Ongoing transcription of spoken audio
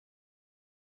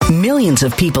Millions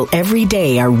of people every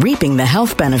day are reaping the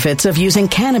health benefits of using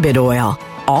cannabis oil,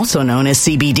 also known as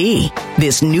CBD.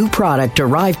 This new product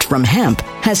derived from hemp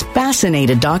has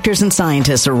fascinated doctors and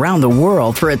scientists around the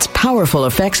world for its powerful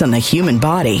effects on the human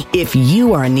body. If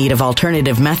you are in need of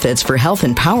alternative methods for health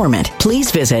empowerment, please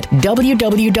visit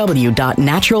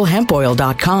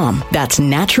www.naturalhempoil.com. That's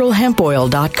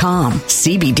naturalhempoil.com.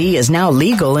 CBD is now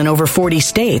legal in over 40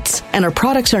 states, and our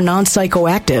products are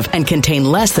non-psychoactive and contain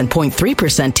less than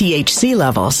 0.3% THC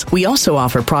levels. We also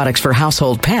offer products for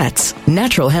household pets.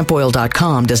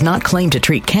 Naturalhempoil.com does not claim to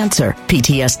treat cancer,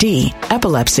 PTSD,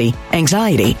 epilepsy,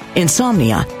 anxiety,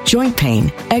 insomnia, joint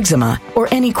pain, eczema, or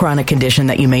any chronic condition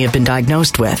that you may have been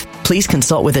diagnosed with. Please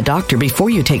consult with a doctor before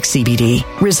you take CBD.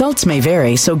 Results may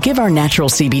vary, so give our natural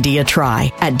CBD a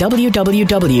try at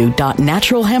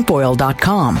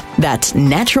www.naturalhempoil.com. That's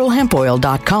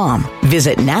naturalhempoil.com.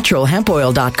 Visit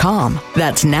naturalhempoil.com.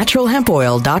 That's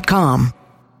naturalhempoil.com.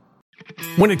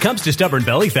 When it comes to stubborn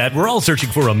belly fat, we're all searching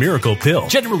for a miracle pill.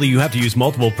 Generally, you have to use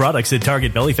multiple products that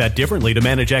target belly fat differently to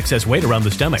manage excess weight around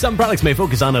the stomach. Some products may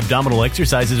focus on abdominal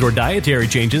exercises or dietary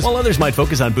changes, while others might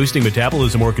focus on boosting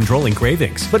metabolism or controlling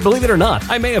cravings. But believe it or not,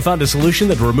 I may have found a solution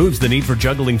that removes the need for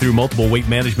juggling through multiple weight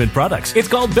management products. It's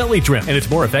called Belly Trim, and it's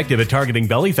more effective at targeting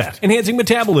belly fat, enhancing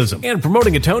metabolism, and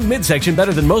promoting a toned midsection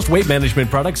better than most weight management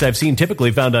products I've seen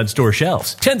typically found on store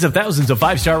shelves. Tens of thousands of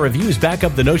 5-star reviews back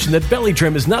up the notion that Belly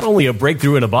Trim is not only a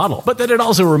breakthrough in a bottle, but that it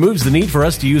also removes the need for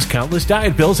us to use countless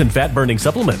diet pills and fat-burning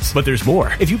supplements. But there's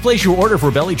more. If you place your order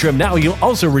for Belly Trim now, you'll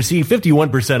also receive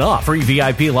 51% off, free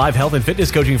VIP live health and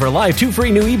fitness coaching for life, 2 free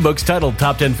new ebooks titled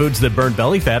Top 10 Foods That Burn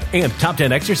Belly Fat and Top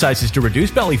 10 Exercises to Reduce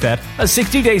Belly Fat, a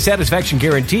 60-day satisfaction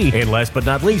guarantee, and last but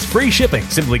not least, free shipping.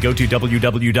 Simply go to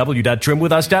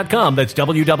www.trimwithus.com. That's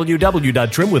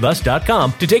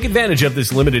www.trimwithus.com to take advantage of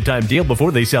this limited time deal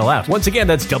before they sell out. Once again,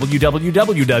 that's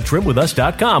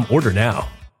www.trimwithus.com. Order now.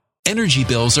 Energy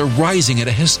bills are rising at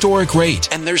a historic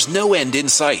rate, and there's no end in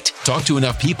sight. Talk to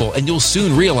enough people, and you'll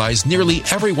soon realize nearly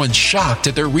everyone's shocked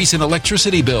at their recent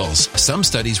electricity bills. Some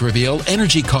studies reveal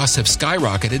energy costs have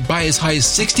skyrocketed by as high as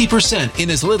 60%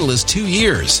 in as little as 2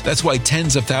 years. That's why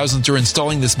tens of thousands are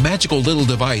installing this magical little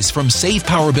device from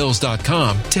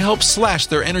SavePowerBills.com to help slash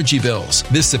their energy bills.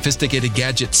 This sophisticated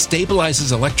gadget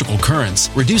stabilizes electrical currents,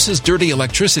 reduces dirty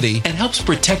electricity, and helps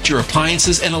protect your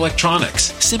appliances and electronics.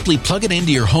 Simply plug it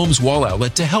into your home's wall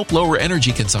outlet to help lower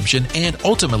energy consumption and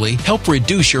ultimately help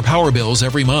reduce your power bills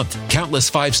every month.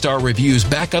 Countless 5-star reviews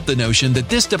back up the notion that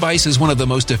this device is one of the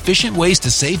most efficient ways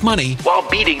to save money while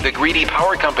beating the greedy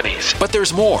power companies. But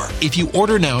there's more. If you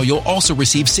order now, you'll also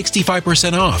receive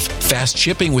 65% off, fast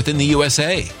shipping within the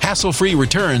USA, hassle-free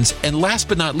returns, and last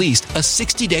but not least, a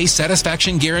 60-day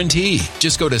satisfaction guarantee.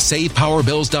 Just go to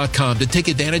SavePowerBills.com to take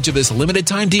advantage of this limited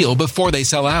time deal before they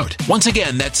sell out. Once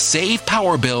again, that's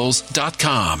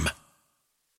SavePowerBills.com.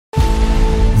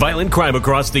 Violent crime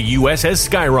across the U.S. has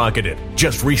skyrocketed.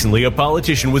 Just recently, a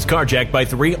politician was carjacked by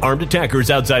 3 armed attackers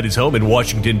outside his home in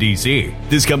Washington, D.C.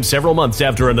 This comes several months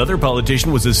after another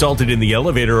politician was assaulted in the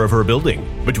elevator of her building.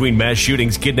 Between mass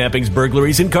shootings, kidnappings,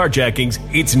 burglaries, and carjackings,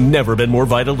 it's never been more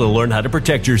vital to learn how to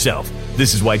protect yourself.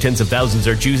 This is why tens of thousands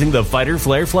are choosing the Fighter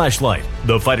Flare flashlight.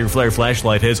 The Fighter Flare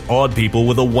flashlight has awed people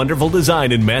with a wonderful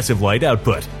design and massive light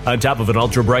output. On top of an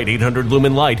ultra-bright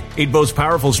 800-lumen light, it boasts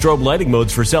powerful strobe lighting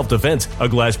modes for self-defense, a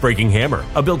glass-breaking hammer,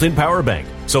 a built-in power bank,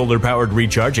 solar-powered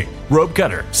recharging, rope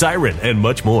cutter, siren, and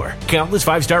much more. Countless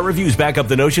 5-star reviews back up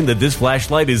the notion that this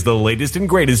flashlight is the latest and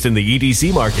greatest in the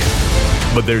EDC market.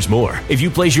 But there's more. If you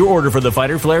place your order for the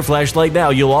Fighter Flare flashlight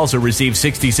now, you'll also receive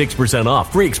 66%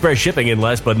 off, free express shipping, and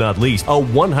last but not least, a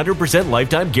 100%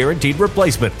 lifetime guaranteed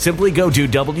replacement. Simply go to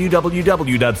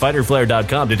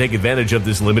www.fighterflare.com to take advantage of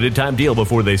this limited time deal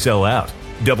before they sell out.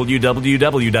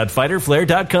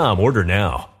 www.fighterflare.com. Order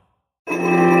now.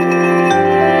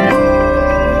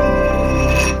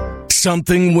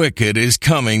 Something wicked is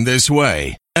coming this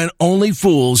way, and only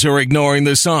fools are ignoring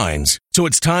the signs. So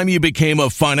it's time you became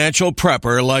a financial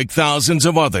prepper like thousands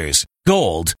of others.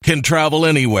 Gold can travel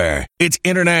anywhere. It's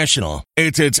international.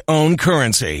 It's its own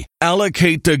currency.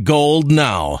 Allocate to gold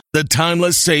now, the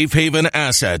timeless safe haven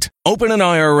asset. Open an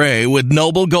IRA with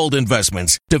Noble Gold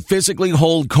Investments to physically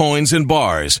hold coins and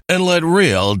bars and let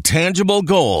real, tangible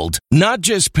gold, not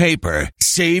just paper,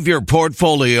 Save your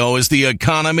portfolio as the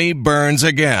economy burns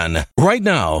again. Right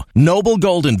now, Noble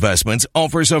Gold Investments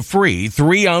offers a free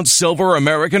 3-ounce silver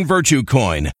American Virtue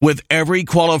coin with every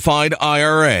qualified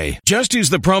IRA. Just use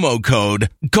the promo code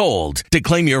GOLD to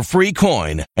claim your free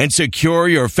coin and secure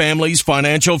your family's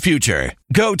financial future.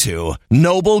 Go to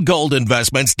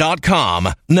noblegoldinvestments.com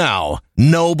now.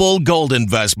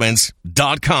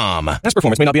 noblegoldinvestments.com. Past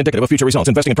performance may not be indicative of future results.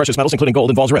 Investing in precious metals, including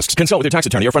gold, involves risks. Consult with your tax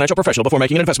attorney or financial professional before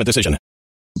making an investment decision.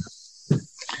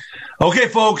 Okay,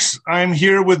 folks, I'm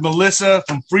here with Melissa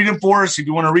from Freedom Force. If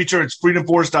you want to reach her, it's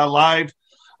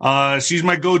freedomforce.live. She's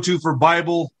my go-to for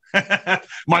Bible.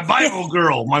 My Bible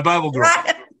girl. Let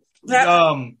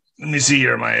me see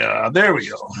here. There we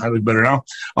go. I look better now.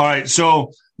 All right,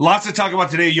 so lots to talk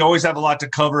about today. You always have a lot to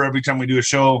cover every time we do a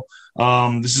show.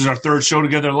 This is our third show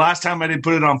together. Last time I didn't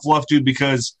put it on FluffTube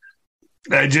because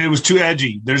it was too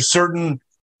edgy. There's certain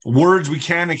words we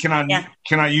can and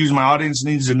cannot use. My audience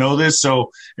needs to know this. So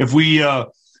if we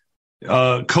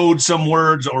code some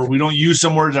words or we don't use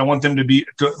some words, I want them to be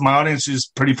 – my audience is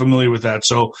pretty familiar with that.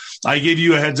 So I gave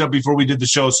you a heads up before we did the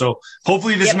show. So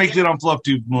hopefully this makes it on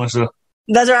FluffTube, Melissa.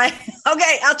 That's right.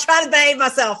 Okay, I'll try to behave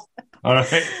myself. All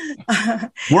right.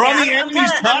 We're on the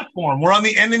enemy's platform. We're on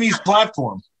the enemy's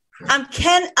platform. I'm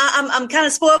kind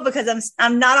of spoiled because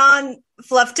I'm not on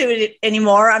FluffTube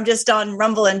anymore. I'm just on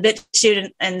Rumble and BitChute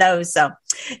and those. So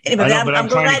anyway, I'm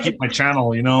trying to keep my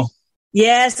channel, you know.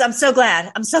 Yes, I'm so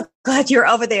glad. I'm so glad you're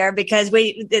over there because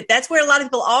that's where a lot of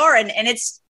people are, and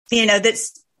it's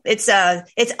it's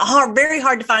hard, very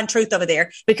hard to find truth over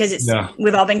there because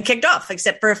we've all been kicked off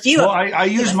except for a few. Well, I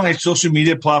use my social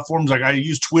media platforms. Like I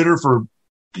use Twitter for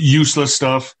useless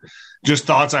stuff, just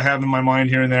thoughts I have in my mind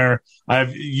here and there. I have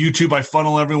YouTube. I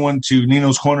funnel everyone to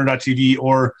ninoscorner.tv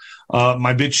or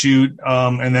my BitChute,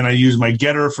 and then I use my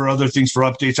Getter for other things for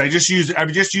updates. I just use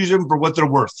them for what they're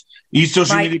worth. Each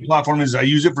social media platform I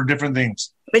use it for different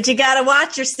things. But you got to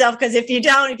watch yourself because if you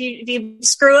don't, if you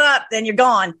screw up, then you're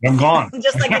gone. I'm gone.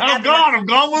 Just like I'm gone. I'm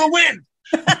gone with a win.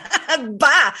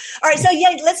 Bye. All right. So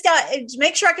let's go.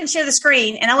 Make sure I can share the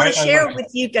screen, and I want to share with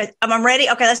you guys. I'm ready.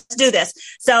 Okay, let's do this.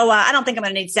 So I don't think I'm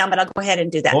going to need sound, but I'll go ahead and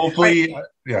do that. Hopefully,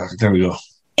 there we go.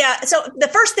 Yeah. So the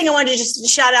first thing I wanted to just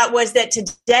shout out was that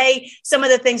today, some of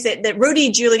the things that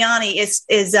Rudy Giuliani is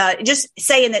just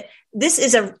saying that this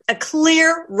is a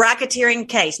clear racketeering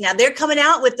case. Now they're coming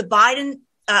out with the Biden.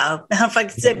 If I can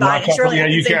say Biden, surely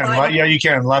you can. Biden. Yeah, you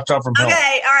can. Laptop from hell.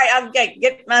 Okay, all right. I'm going to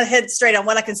get my head straight on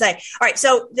what I can say. All right,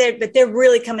 so they're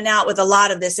really coming out with a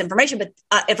lot of this information, but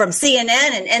from CNN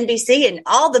and NBC and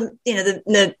all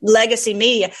the legacy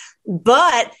media,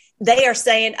 but they are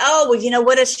saying, oh, well,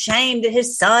 what a shame that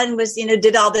his son was,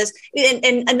 did all this,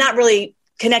 and not really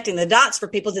connecting the dots for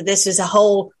people that this is a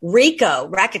whole RICO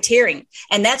racketeering.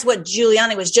 And that's what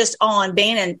Giuliani was just on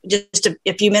Bannon just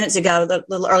a few minutes ago, a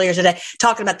little earlier today,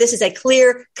 talking about this is a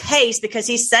clear case because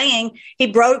he's saying he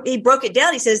broke it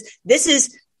down. He says, this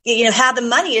is, how the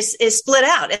money is split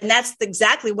out. And that's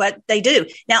exactly what they do.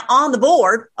 Now on the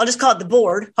board, I'll just call it the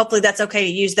board. Hopefully that's okay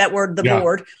to use that word,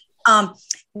 board.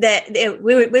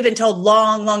 We've been told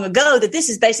long ago that this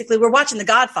is basically, we're watching The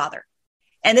Godfather.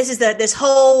 And this is this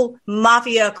whole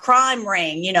mafia crime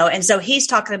ring, and so he's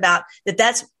talking about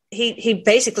that's he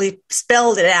basically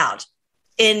spelled it out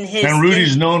in his. And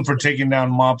Rudy's known for taking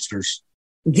down mobsters.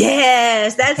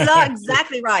 Yes, that's not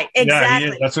exactly right. Exactly.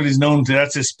 Yeah, that's what he's known to.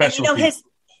 That's his specialty. And,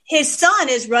 his son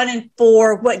is running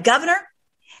for governor,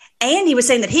 and he was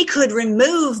saying that he could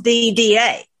remove the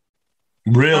DA.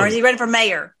 Really? Or is he running for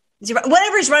mayor?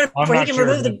 Whatever he's running for, he can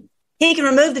remove the. He can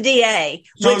remove the DA.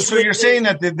 So you're saying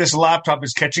that this laptop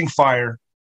is catching fire.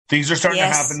 Things are starting to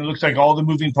happen. It looks like all the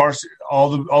moving parts, all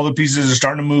the pieces are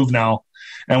starting to move now,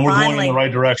 and we're going in the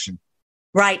right direction.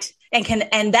 Right.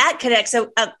 And that connects.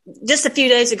 So just a few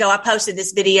days ago, I posted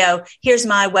this video. Here's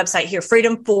my website here,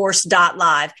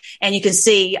 freedomforce.live. And you can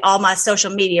see all my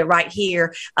social media right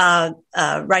here,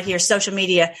 social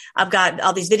media. I've got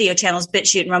all these video channels,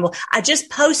 BitChute and Rumble. I just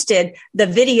posted the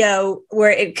video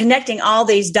where connecting all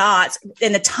these dots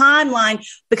in the timeline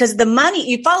because the money,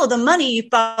 you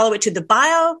follow it to the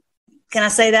bio. Can I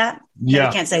say that? Yeah.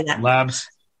 I can't say that. Labs.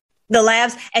 The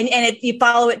labs, and you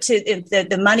follow it to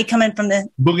the money coming from the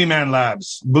Boogeyman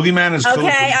Labs. Boogeyman is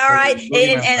okay, all right,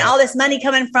 and all this money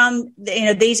coming from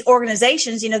these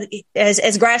organizations.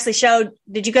 As Grassley showed,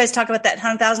 did you guys talk about that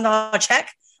 $100,000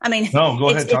 check? I mean, no, go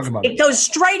ahead, talk about it. It goes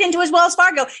straight into his Wells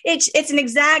Fargo. It's an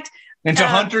exact into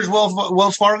Hunter's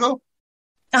Wells Fargo.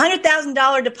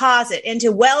 $100,000 deposit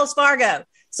into Wells Fargo.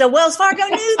 So Wells Fargo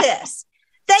knew this.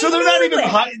 So they're not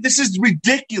even. This is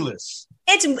ridiculous.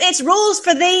 It's rules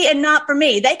for thee and not for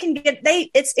me.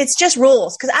 It's just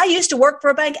rules. Because I used to work for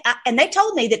a bank, and they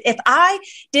told me that if I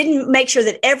didn't make sure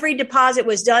that every deposit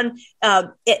was done,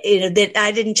 that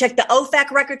I didn't check the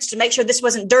OFAC records to make sure this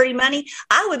wasn't dirty money,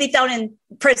 I would be thrown in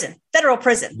prison, federal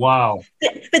prison. Wow!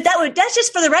 But that's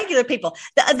just for the regular people.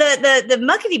 The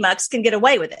muckety mucks can get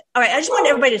away with it. All right, I just want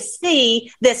everybody to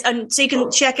see this, so you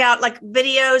can check out like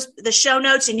videos, the show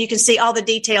notes, and you can see all the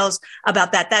details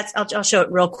about that. I'll show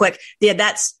it real quick. Yeah,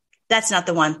 that's not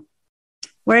the one.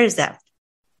 Where is that?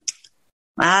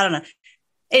 I don't know.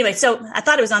 Anyway, so I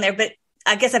thought it was on there, but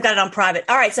I guess I've got it on private.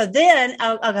 All right, so then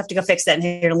I'll have to go fix that in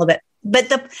here in a little bit.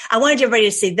 But I wanted everybody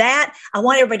to see that. I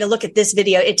want everybody to look at this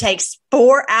video. It takes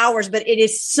 4 hours, but it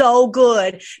is so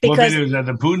good. Because what video is that?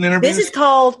 The Putin interviews? This is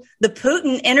called The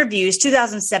Putin Interviews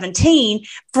 2017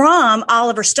 from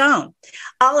Oliver Stone.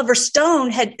 Oliver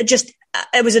Stone had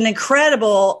it was an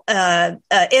incredible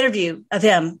interview of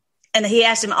him. And he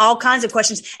asked him all kinds of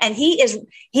questions. And he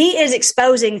is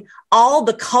exposing all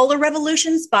the color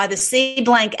revolutions by the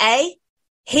C-blank-A.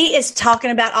 He is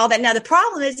talking about all that. Now, the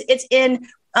problem is it's in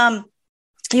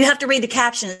you have to read the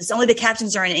captions. Only the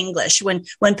captions are in English when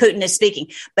Putin is speaking.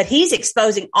 But he's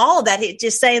exposing all of that. He's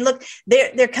just saying, look,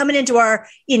 they're coming into our,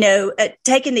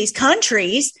 taking these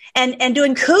countries and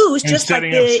doing coups, and just like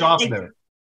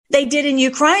they did in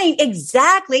Ukraine.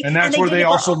 Exactly. And that's where they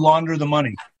also launder the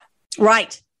money.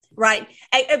 Right.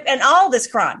 And all this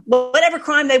crime, whatever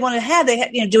crime they want to have,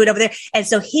 they do it over there. And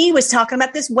so he was talking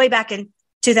about this way back in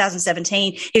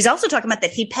 2017. He's also talking about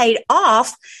that he paid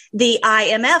off the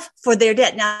IMF for their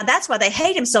debt. Now, that's why they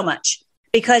hate him so much,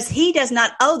 because he does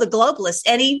not owe the globalists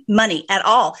any money at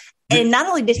all. And not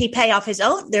only did he pay off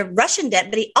their Russian debt,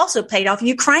 but he also paid off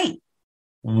Ukraine.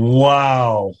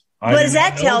 Wow. What does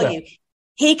that tell you?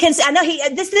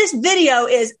 This video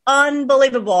is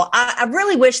unbelievable. I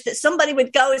really wish that somebody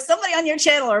on your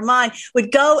channel or mine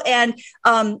would go and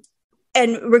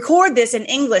record this in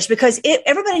English, because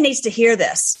everybody needs to hear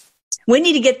this. We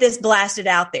need to get this blasted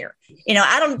out there.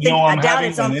 I doubt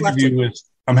it's on left.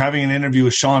 I'm having an interview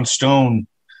with Sean Stone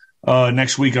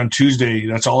next week on Tuesday.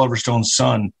 That's Oliver Stone's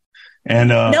son. And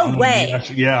no way.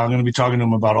 I'm going to be talking to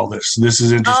him about all this. This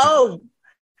is interesting. Oh,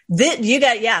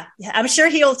 I'm sure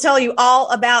he'll tell you all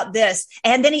about this.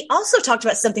 And then he also talked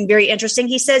about something very interesting.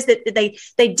 He says that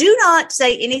they do not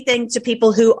say anything to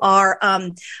people who are,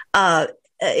 have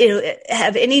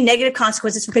any negative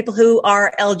consequences for people who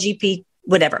are LGBT,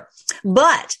 whatever.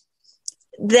 But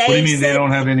what do you mean they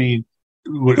don't have any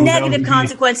negative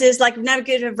consequences, like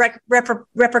negative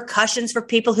repercussions for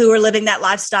people who are living that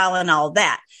lifestyle and all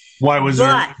that? Why was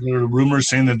there rumors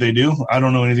saying that they do? I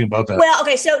don't know anything about that. Well,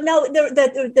 okay, so no,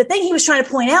 the thing he was trying to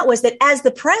point out was that as the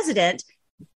president,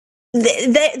 he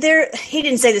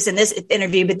didn't say this in this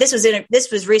interview, but this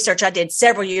was research I did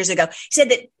several years ago. He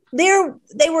said that their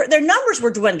numbers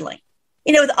were dwindling.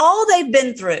 With all they've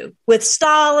been through with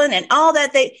Stalin and all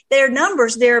that,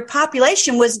 their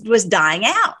population was dying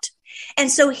out,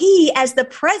 and so he, as the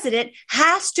president,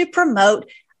 has to promote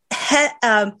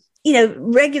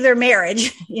regular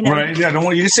marriage, Right. Yeah. Don't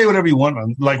want you to say whatever you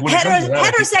want. Like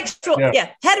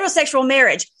heterosexual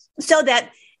marriage, so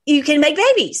that you can make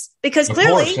babies, because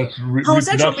clearly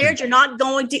homosexual marriage, you're not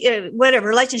going to, whatever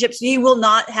relationships, you will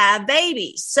not have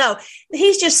babies. So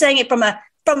he's just saying it from a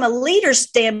leader's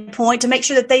standpoint to make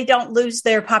sure that they don't lose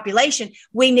their population.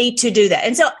 We need to do that.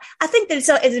 And so I think that it's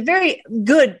a very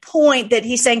good point that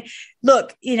he's saying,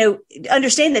 look,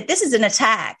 understand that this is an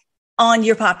attack on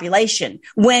your population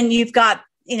when you've got,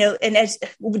 and as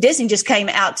Disney just came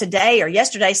out today or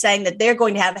yesterday saying that they're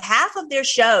going to have half of their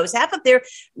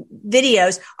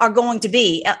videos are going to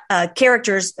be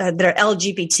characters that are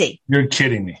LGBT. You're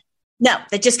kidding me. No,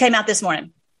 that just came out this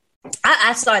morning.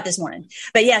 I saw it this morning.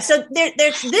 But yeah, so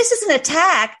this is an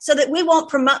attack so that we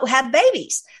won't have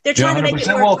babies. They're trying to make it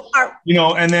work.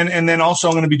 And then also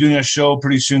I'm going to be doing a show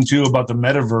pretty soon too about the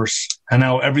metaverse and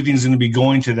how everything's going to be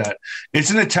going to that.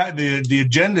 It's an attack. The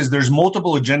agendas, there's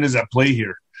multiple agendas at play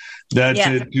here that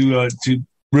to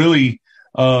really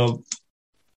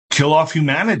kill off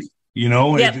humanity.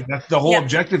 That's the whole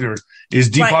objective here is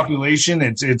depopulation.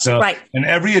 Right. It's and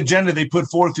every agenda they put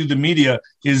forth through the media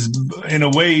is in a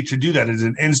way to do that. It's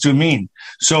an ends to a mean.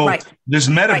 So this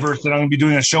metaverse that I'm going to be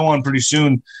doing a show on pretty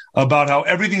soon about how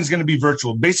everything's going to be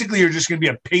virtual. Basically, you're just going to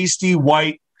be a pasty,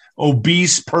 white,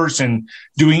 obese person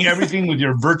doing everything with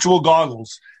your virtual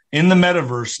goggles in the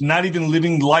metaverse, not even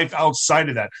living life outside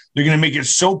of that. They're going to make it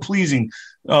so pleasing,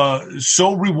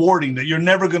 so rewarding that you're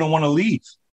never going to want to leave.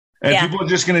 And people are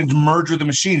just going to merge with the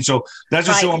machine. So that's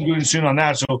a show I'm doing soon on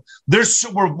that. So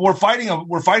we're fighting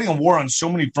a war on so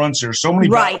many fronts here, so many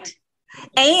battles.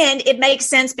 And it makes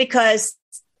sense because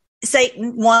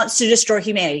Satan wants to destroy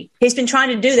humanity. He's been trying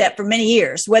to do that for many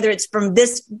years, whether it's from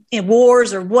this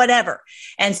wars or whatever.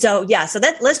 And so,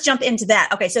 let's jump into that.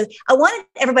 Okay. So I wanted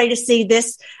everybody to see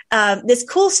this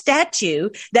cool statue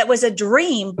that was a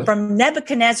dream from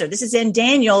Nebuchadnezzar. This is in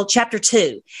Daniel chapter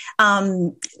 2.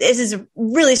 This is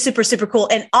really super, super cool.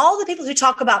 And all the people who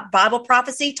talk about Bible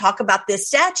prophecy talk about this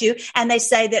statue, and they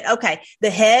say that, okay, the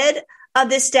head of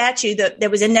this statue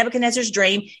that was in Nebuchadnezzar's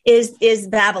dream is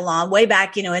Babylon way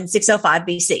back, in 605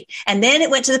 BC. And then it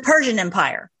went to the Persian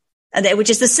Empire, which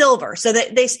is the silver. So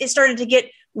that it started to get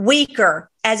weaker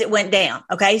as it went down.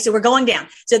 Okay. So we're going down.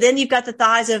 So then you've got the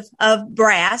thighs of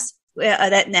brass,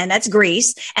 and that's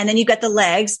Greece. And then you've got the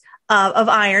legs of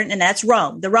iron, and that's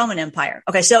Rome, the Roman Empire.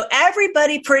 Okay. So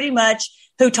everybody pretty much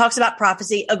who talks about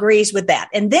prophecy agrees with that.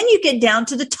 And then you get down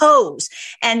to the toes.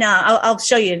 And I'll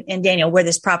show you in Daniel where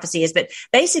this prophecy is. But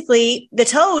basically, the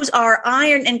toes are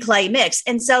iron and clay mixed.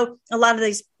 And so a lot of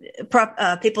these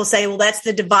people say, well, that's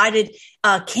the divided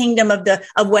kingdom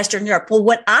of Western Europe. Well,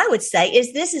 what I would say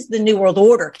is this is the New World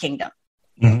Order kingdom.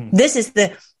 Mm-hmm. This is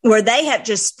where they have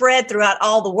just spread throughout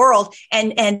all the world,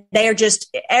 and they are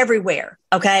just everywhere.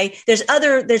 Okay. There's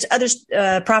other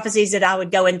prophecies that I would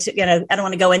go into, I don't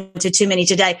want to go into too many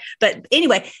today, but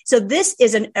anyway, so this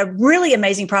is a really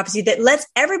amazing prophecy that lets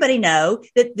everybody know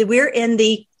that we're in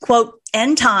the quote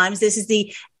end times. This is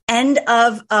the end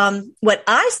of, what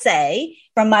I say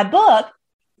from my book.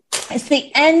 It's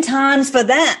the end times for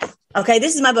them. Okay,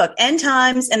 this is my book, End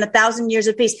Times and 1,000 Years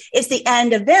of Peace. It's the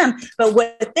end of them. But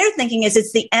what they're thinking is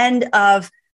it's the end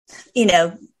of,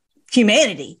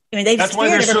 humanity. I mean, that's why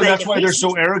they're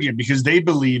so arrogant, because they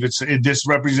believe this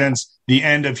represents the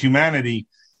end of humanity,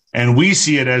 and we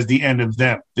see it as the end of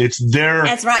them. It's their.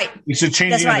 That's right. It's a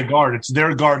changing of the guard. It's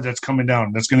their guard that's coming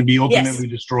down. That's going to be ultimately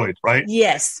destroyed. Right.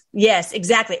 Yes. Yes.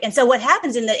 Exactly. And so what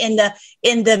happens in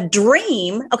the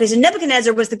dream? Okay, so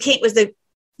Nebuchadnezzar was the king. Was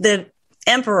the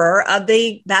emperor of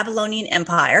the Babylonian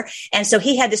Empire. And so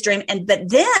he had this dream. But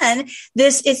then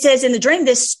it says in the dream,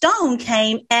 this stone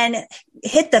came and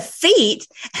hit the feet.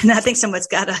 And I think someone's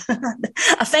got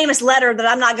a famous letter that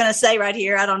I'm not going to say right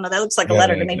here. I don't know. That looks like a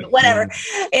letter to me, but whatever.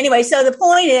 Yeah. Anyway, so the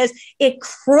point is it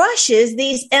crushes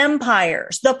these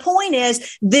empires. The point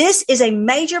is this is a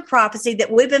major prophecy that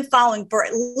we've been following for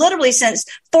literally since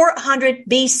 400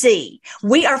 BC.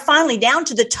 We are finally down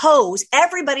to the toes.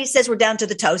 Everybody says we're down to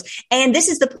the toes. And this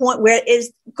is the point where it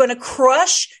is going to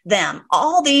crush them.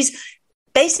 All these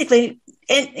basically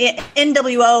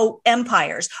NWO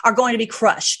empires are going to be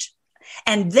crushed.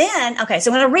 And then, okay,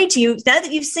 so I'm going to read to you, now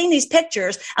that you've seen these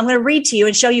pictures, I'm going to read to you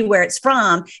and show you where it's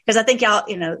from, because I think y'all,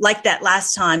 like that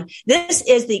last time. This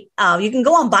is you can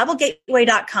go on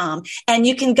BibleGateway.com and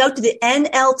you can go to the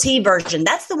NLT version.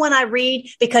 That's the one I read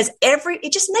because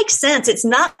it just makes sense. It's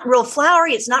not real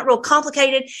flowery. It's not real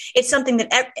complicated. It's something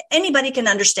that anybody can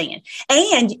understand.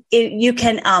 And you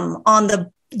can, on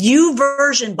the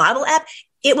YouVersion Bible app,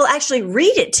 it will actually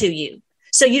read it to you.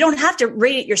 So you don't have to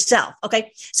read it yourself.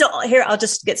 Okay. So here, I'll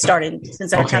just get started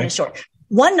since our time is short.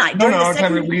 One night.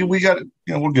 We got it.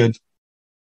 Yeah, we're good.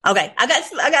 Okay. I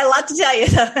got a lot to tell you.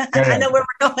 So I know where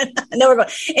we're going.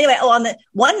 Anyway, on the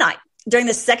one night during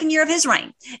the second year of his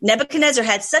reign, Nebuchadnezzar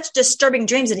had such disturbing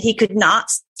dreams that he could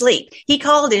not sleep. He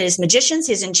called in his magicians,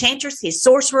 his enchanters, his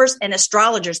sorcerers, and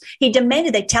astrologers. He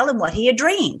demanded they tell him what he had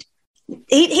dreamed.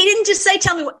 He didn't just say,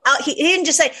 tell me, he didn't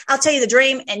just say, I'll tell you the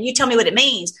dream and you tell me what it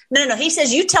means. No. He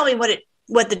says, you tell me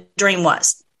what the dream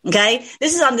was. Okay.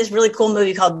 This is on this really cool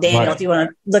movie called Daniel. Right. If you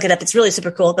want to look it up, it's really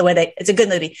super cool. It's a good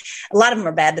movie. A lot of them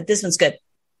are bad, but this one's good.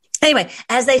 Anyway,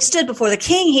 as they stood before the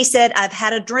king, he said, I've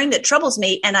had a dream that troubles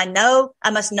me, and I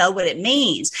must know what it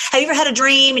means. Have you ever had a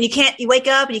dream and you wake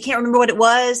up and you can't remember what it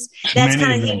was? That's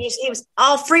kind of, he was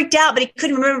all freaked out, but he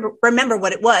couldn't remember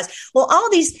what it was. Well,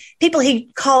 all these people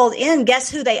he called in,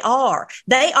 guess who they are?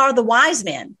 They are the wise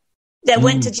men that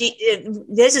went to,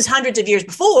 this is hundreds of years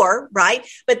before, right?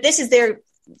 But this is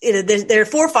their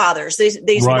forefathers,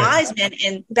 these wise men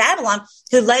in Babylon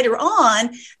who later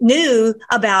on knew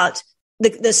about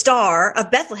the star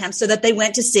of Bethlehem, so that they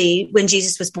went to see when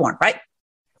Jesus was born, right?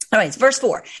 All right, verse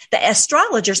 4. The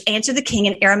astrologers answered the king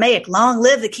in Aramaic, long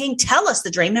live the king, tell us the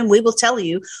dream and we will tell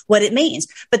you what it means.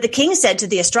 But the king said to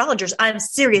the astrologers, I'm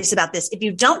serious about this. If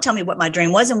you don't tell me what my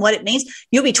dream was and what it means,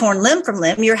 you'll be torn limb from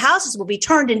limb. Your houses will be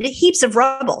turned into heaps of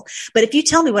rubble. But if you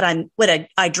tell me what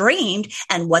I dreamed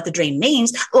and what the dream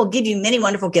means, I will give you many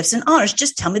wonderful gifts and honors.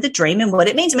 Just tell me the dream and what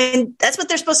it means. I mean, that's what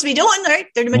they're supposed to be doing, right?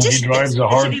 They're the magicians. He drives a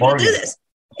hard bargain. Do this.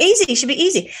 Easy, should be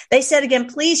easy. They said again,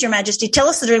 please, your majesty, tell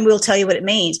us the dream. We'll tell you what it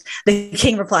means. The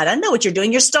king replied, I know what you're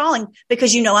doing. You're stalling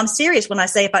because you know I'm serious when I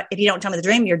say if you don't tell me the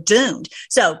dream, you're doomed.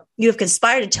 So you have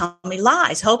conspired to tell me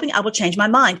lies, hoping I will change my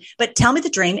mind. But tell me the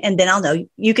dream, and then I'll know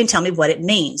you can tell me what it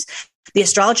means. The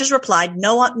astrologers replied,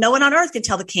 no one on earth can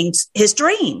tell the king his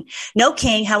dream. No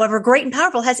king, however great and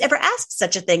powerful, has ever asked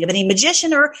such a thing of any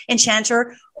magician or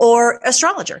enchanter or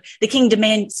astrologer. The king's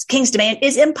demand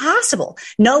is impossible.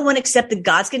 No one except the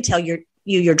gods can tell your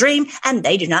dream, and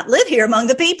they do not live here among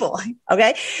the people.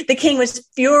 Okay. The king was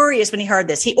furious when he heard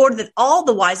this. He ordered that all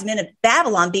the wise men of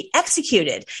Babylon be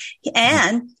executed.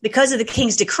 And because of the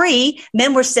king's decree,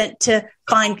 men were sent to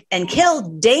find and kill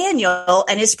Daniel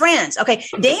and his friends. Okay.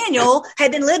 Daniel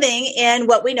had been living in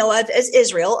what we know of as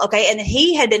Israel. Okay. And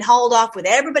he had been hauled off with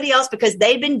everybody else because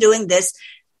they'd been doing this.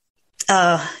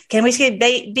 Can we say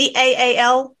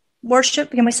Baal worship?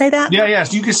 Can we say that? Yeah,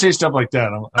 yes. You can say stuff like that.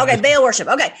 Okay, Baal worship.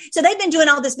 Okay. So they've been doing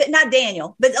all this, but not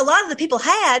Daniel. But a lot of the people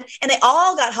had, and they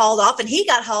all got hauled off, and he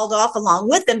got hauled off along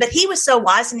with them. But he was so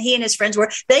wise, and he and his friends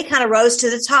they kind of rose to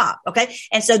the top. Okay.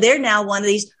 And so they're now one of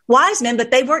these wise men,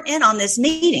 but they weren't in on this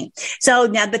meeting. So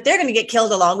now, but they're going to get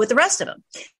killed along with the rest of them.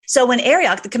 So when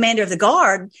Arioch, the commander of the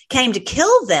guard, came to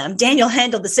kill them, Daniel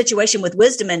handled the situation with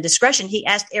wisdom and discretion. He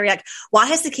asked Arioch, why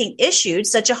has the king issued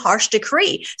such a harsh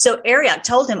decree? So Arioch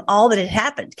told him all that had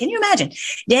happened. Can you imagine?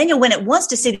 Daniel went at once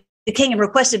to see the king and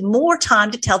requested more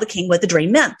time to tell the king what the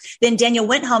dream meant. Then Daniel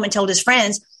went home and told his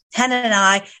friends,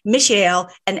 Hananiah, Mishael,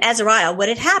 and Azariah, what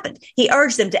had happened. He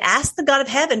urged them to ask the God of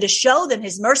heaven to show them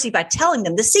his mercy by telling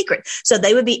them the secret, so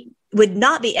they would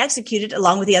not be executed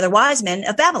along with the other wise men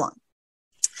of Babylon.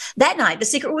 That night, the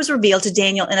secret was revealed to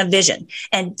Daniel in a vision,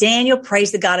 and Daniel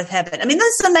praised the God of heaven. I mean,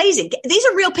 this is amazing. These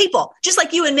are real people, just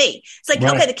like you and me. It's like,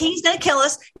 right. Okay, the king's going to kill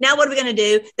us. Now what are we going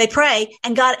to do? They pray,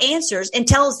 and God answers and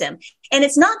tells them. And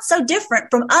it's not so different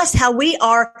from us, how we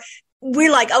are.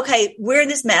 We're like, okay, we're in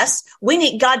this mess. We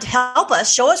need God to help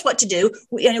us, show us what to do.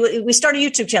 We start a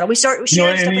YouTube channel. We start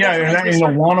sharing stuff.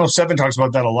 And 107 talks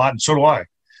about that a lot, and so do I.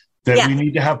 That we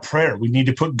need to have prayer. We need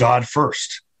to put God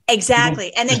first.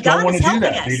 Exactly. And then God is helping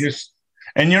us.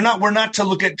 We're not to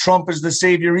look at Trump as the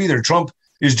savior either. Trump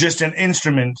is just an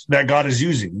instrument that God is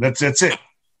using. That's it.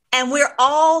 And we're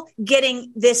all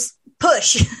getting this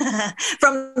push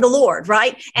from the Lord,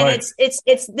 right? And right.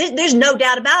 It's there's no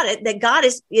doubt about it that God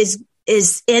is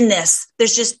in this.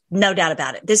 There's just no doubt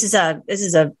about it. This is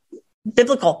a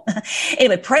biblical.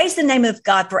 Anyway, praise the name of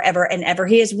God forever and ever.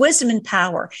 He has wisdom and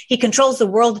power. He controls the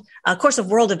world, course of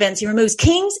world events. He removes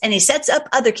kings and he sets up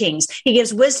other kings. He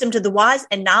gives wisdom to the wise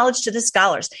and knowledge to the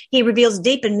scholars. He reveals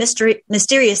deep and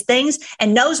mysterious things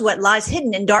and knows what lies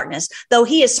hidden in darkness. Though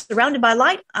he is surrounded by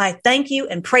light, I thank you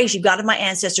and praise you, God of my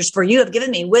ancestors, for you have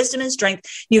given me wisdom and strength.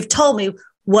 You've told me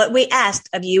what we asked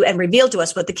of you and revealed to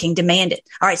us what the king demanded.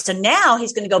 All right. So now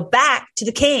he's going to go back to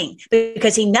the king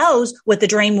because he knows what the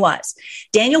dream was.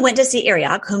 Daniel went to see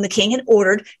Arioch, whom the king had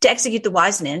ordered to execute the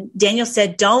wise men. Daniel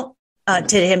said, don't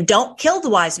kill the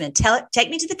wise men. Take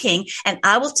me to the king and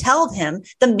I will tell him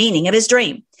the meaning of his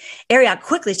dream. Arioch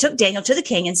quickly took Daniel to the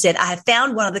king and said, I have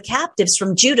found one of the captives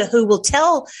from Judah who will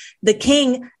tell the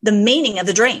king the meaning of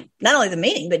the dream. Not only the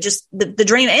meaning, but just the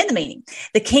dream and the meaning.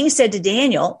 The king said to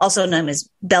Daniel, also known as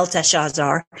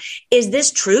Belteshazzar, is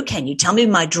this true? Can you tell me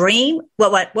my dream,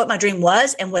 what my dream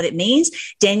was and what it means?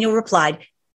 Daniel replied,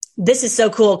 this is so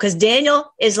cool because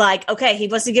Daniel is like, okay, he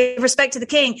wants to give respect to the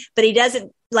king, but he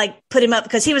doesn't like put him up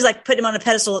because he was like putting him on a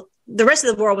pedestal. The rest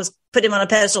of the world was putting him on a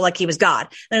pedestal like he was God.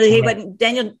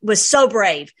 Daniel was so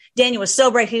brave. Daniel was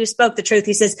so brave. He spoke the truth.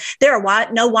 He says, there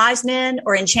are no wise men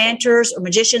or enchanters or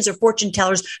magicians or fortune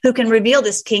tellers who can reveal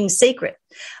this king's secret.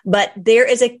 But there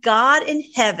is a God in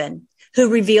heaven who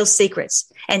reveals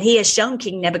secrets. And he has shown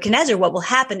King Nebuchadnezzar what will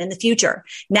happen in the future.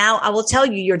 Now I will tell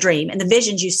you your dream and the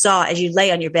visions you saw as you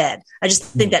lay on your bed. I just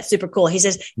think that's super cool. He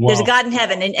says, there's a God in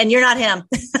heaven and you're not him.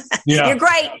 Yeah. You're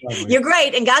great. Exactly. You're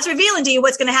great. And God's revealing to you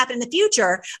what's going to happen in the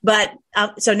future. But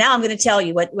so now I'm going to tell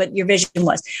you what your vision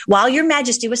was. While your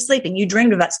majesty was sleeping, you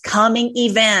dreamed about coming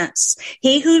events.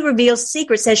 He who reveals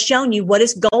secrets has shown you what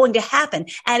is going to happen.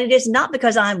 And it is not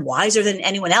because I'm wiser than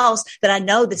anyone else that I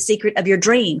know the secret of your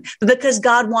dream, but because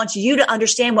God wants you to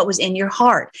understand what was in your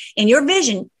heart. In your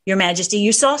vision, your majesty,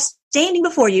 you saw standing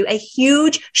before you a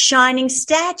huge shining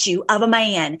statue of a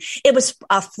man. It was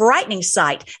a frightening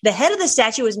sight. The head of the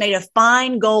statue was made of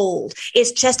fine gold.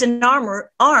 Its chest and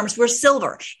arms were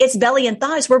silver. Its belly and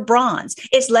thighs were bronze.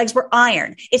 Its legs were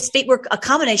iron. Its feet were a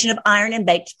combination of iron and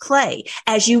baked clay.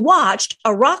 As you watched,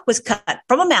 a rock was cut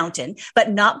from a mountain, but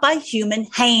not by human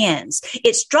hands.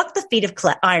 It struck the feet of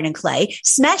iron and clay,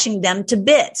 smashing them to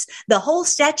bits. The whole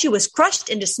statue was crushed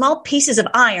into small pieces of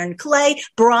iron, clay,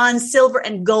 bronze, silver,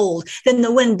 and gold. Then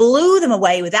the wind blew them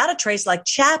away without a trace, like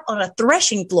chaff on a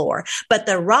threshing floor. But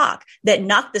the rock that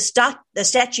knocked the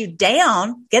statue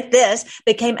down, get this,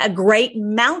 became a great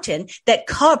mountain that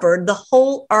covered the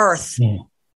whole earth.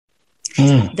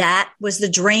 That was the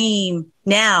dream.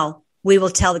 Now we will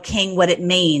tell the king what it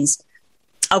means.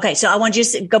 Okay, so I want you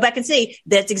to go back and see.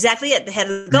 That's exactly it. The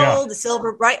head of the gold, the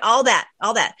silver, right? All that.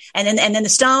 And then the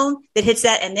stone that hits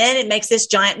that, and then it makes this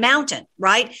giant mountain,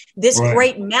 right? This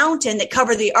great mountain that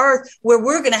covered the earth where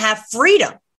we're going to have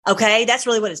freedom. Okay, that's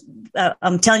really what it's,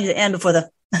 I'm telling you the end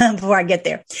before I get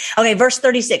there. Okay, verse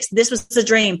 36. This was the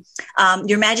dream.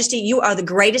 Your Majesty, you are the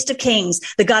greatest of kings.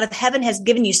 The God of heaven has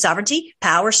given you sovereignty,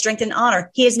 power, strength, and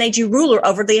honor. He has made you ruler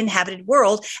over the inhabited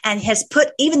world and has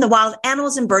put even the wild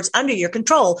animals and birds under your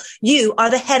control. You are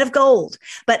the head of gold.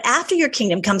 But after your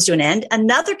kingdom comes to an end,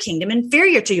 another kingdom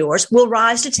inferior to yours will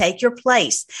rise to take your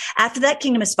place. After that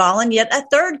kingdom has fallen, yet a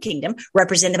third kingdom,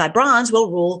 represented by bronze,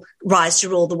 will rise to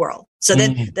rule the world. So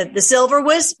then the silver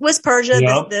was Persia,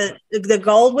 the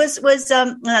gold was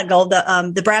not gold,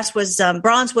 the brass was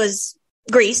bronze was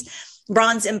Greece,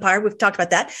 Bronze Empire. We've talked about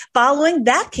that. Following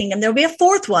that kingdom, there will be a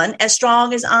fourth one as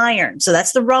strong as iron. So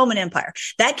that's the Roman Empire.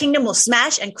 That kingdom will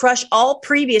smash and crush all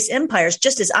previous empires,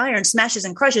 just as iron smashes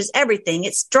and crushes everything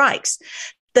it strikes.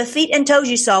 The feet and toes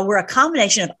you saw were a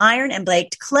combination of iron and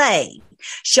baked clay,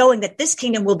 showing that this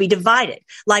kingdom will be divided.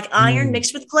 Like iron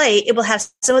mixed with clay, it will have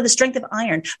some of the strength of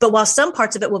iron, but while some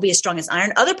parts of it will be as strong as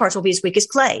iron, other parts will be as weak as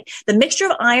clay. The mixture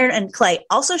of iron and clay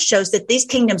also shows that these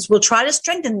kingdoms will try to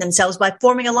strengthen themselves by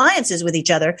forming alliances with each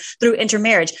other through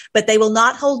intermarriage, but they will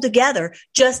not hold together,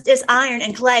 just as iron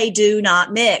and clay do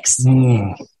not mix.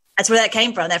 That's where that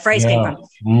came from. That phrase came from.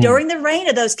 During the reign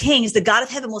of those kings, the God of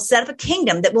heaven will set up a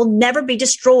kingdom that will never be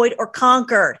destroyed or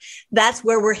conquered. That's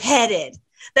where we're headed.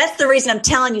 That's the reason I'm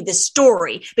telling you this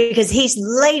story, because he's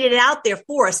laid it out there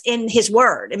for us in his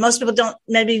word. And most people don't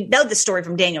maybe know the story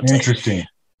from Daniel 2. Interesting.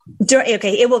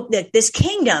 Okay, this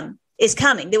kingdom is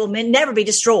coming. They will never be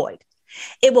destroyed.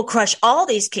 It will crush all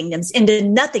these kingdoms into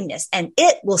nothingness, and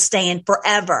it will stand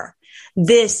forever.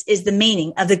 This is the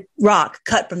meaning of the rock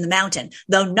cut from the mountain,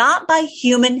 though not by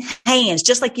human hands.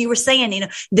 Just like you were saying,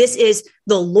 this is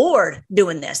the Lord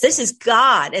doing this. This is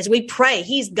God. As we pray,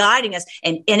 he's guiding us,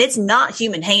 and it's not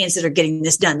human hands that are getting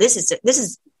this done. This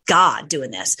is God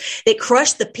doing this. They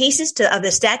crushed the pieces of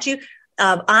the statue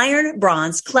of iron,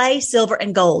 bronze, clay, silver,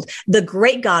 and gold. The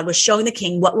great God was showing the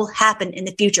king what will happen in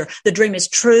the future. The dream is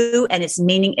true and its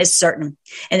meaning is certain.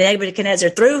 And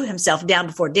Nebuchadnezzar threw himself down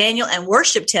before Daniel and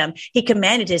worshipped him. He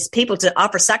commanded his people to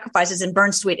offer sacrifices and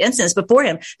burn sweet incense before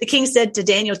him. The king said to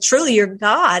Daniel, truly your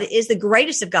God is the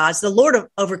greatest of gods, the Lord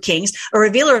over kings, a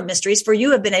revealer of mysteries, for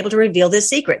you have been able to reveal this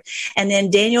secret. And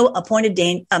then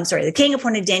the king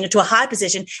appointed Daniel to a high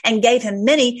position and gave him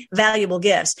many valuable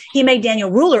gifts. He made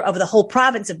Daniel ruler over the whole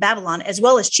province of Babylon, as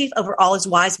well as chief over all his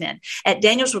wise men. At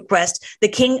Daniel's request, the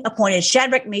king appointed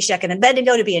Shadrach, Meshach, and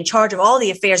Abednego to be in charge of all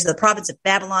the affairs of the province of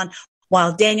Babylon,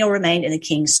 while Daniel remained in the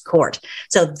king's court.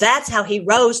 So that's how he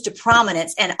rose to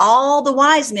prominence, and all the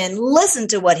wise men listened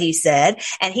to what he said,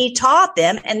 and he taught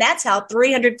them, and that's how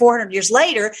 300, 400 years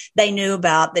later, they knew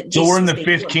about that. So we're in the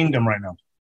fifth kingdom right now.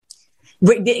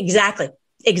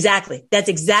 Exactly. That's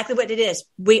exactly what it is.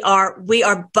 We are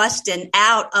busting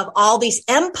out of all these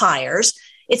empires.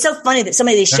 It's so funny that some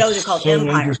of these shows are called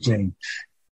empires. Interesting.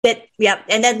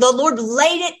 And then the Lord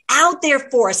laid it out there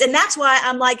for us. And that's why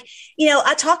I'm like,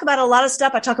 I talk about a lot of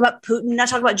stuff. I talk about Putin, I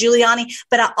talk about Giuliani,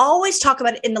 but I always talk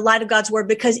about it in the light of God's word,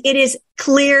 because it is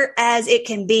clear as it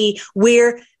can be.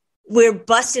 We're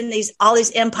busting all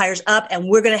these empires up, and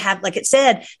we're going to have, like it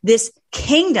said, this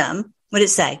kingdom. What did it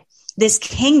say? This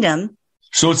kingdom.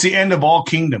 So it's the end of all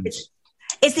kingdoms.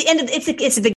 It's the end of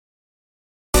it's the.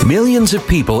 Millions of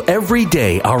people every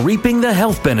day are reaping the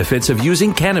health benefits of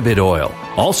using cannabis oil,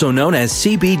 also known as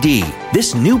CBD.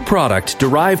 This new product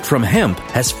derived from hemp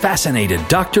has fascinated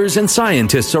doctors and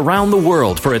scientists around the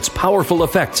world for its powerful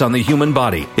effects on the human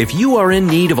body. If you are in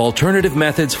need of alternative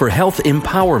methods for health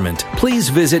empowerment, please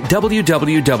visit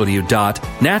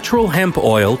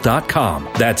www.naturalhempoil.com.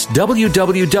 That's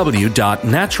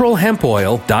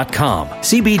www.naturalhempoil.com.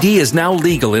 CBD is now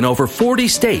legal in over 40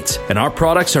 states, and our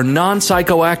products are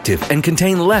non-psychoactive active and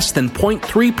contain less than 0.3%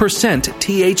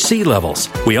 THC levels.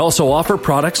 We also offer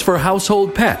products for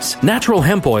household pets.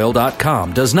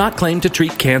 NaturalHempOil.com does not claim to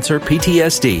treat cancer,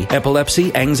 PTSD,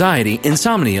 epilepsy, anxiety,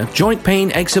 insomnia, joint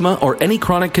pain, eczema, or any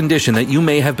chronic condition that you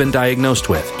may have been diagnosed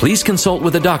with. Please consult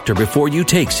with a doctor before you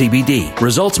take CBD.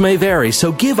 Results may vary,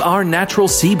 so give our natural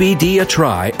CBD a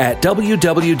try at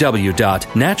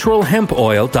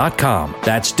www.naturalhempoil.com.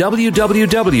 That's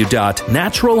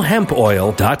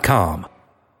www.naturalhempoil.com.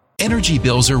 Energy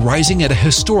bills are rising at a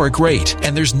historic rate,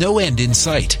 and there's no end in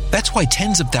sight. That's why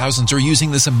tens of thousands are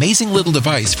using this amazing little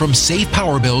device from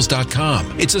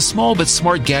SavePowerBills.com. It's a small but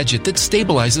smart gadget that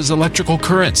stabilizes electrical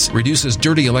currents, reduces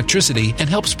dirty electricity, and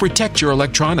helps protect your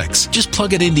electronics. Just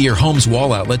plug it into your home's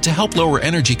wall outlet to help lower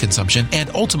energy consumption and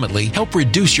ultimately help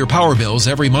reduce your power bills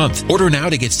every month. Order now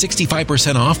to get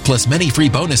 65% off plus many free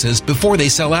bonuses before they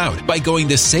sell out by going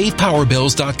to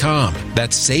SavePowerBills.com.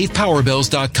 That's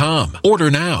SavePowerBills.com.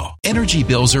 Order now. Energy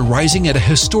bills are rising at a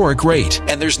historic rate,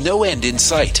 and there's no end in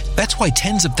sight. That's why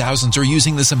tens of thousands are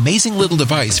using this amazing little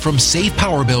device from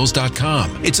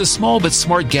SavePowerBills.com. It's a small but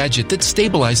smart gadget that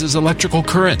stabilizes electrical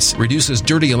currents, reduces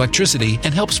dirty electricity,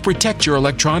 and helps protect your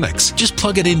electronics. Just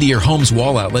plug it into your home's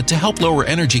wall outlet to help lower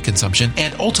energy consumption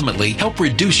and ultimately help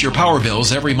reduce your power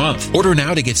bills every month. Order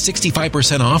now to get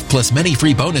 65% off plus many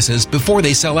free bonuses before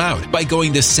they sell out by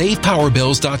going to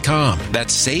SavePowerBills.com.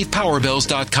 That's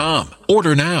SavePowerBills.com.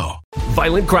 Order now.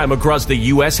 Violent crime across the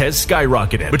U.S. has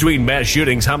skyrocketed. Between mass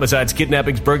shootings, homicides,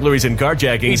 kidnappings, burglaries, and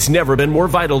carjacking, it's never been more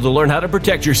vital to learn how to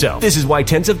protect yourself. This is why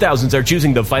tens of thousands are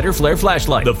choosing the Fighter Flare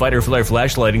flashlight. The Fighter Flare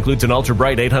flashlight includes an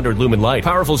ultra-bright 800-lumen light,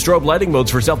 powerful strobe lighting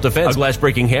modes for self-defense, a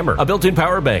glass-breaking hammer, a built-in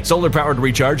power bank, solar-powered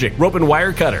recharging, rope and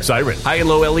wire cutter, siren, high and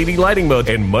low LED lighting mode,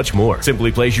 and much more.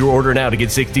 Simply place your order now to get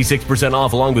 66%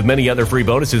 off along with many other free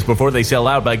bonuses before they sell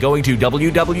out by going to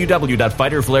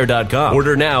www.fighterflare.com.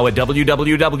 Order now at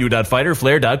www.fighterflare.com.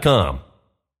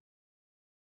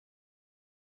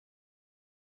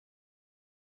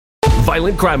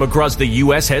 Violent crime across the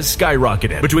U.S. has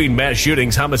skyrocketed. Between mass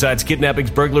shootings, homicides, kidnappings,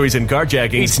 burglaries, and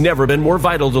carjacking, it's never been more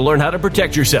vital to learn how to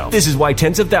protect yourself. This is why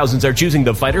tens of thousands are choosing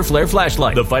the Fighter Flare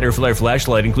flashlight. The Fighter Flare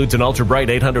flashlight includes an ultra-bright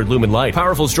 800-lumen light,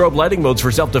 powerful strobe lighting modes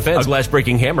for self-defense, a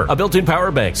glass-breaking hammer, a built-in power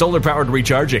bank, solar-powered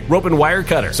recharging, rope and wire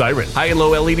cutter, siren, high and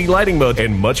low LED lighting mode,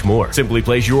 and much more. Simply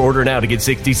place your order now to get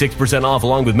 66% off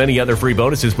along with many other free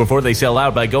bonuses before they sell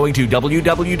out by going to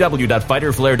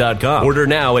www.fighterflare.com. Order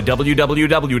now at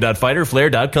www.fighterflare.com.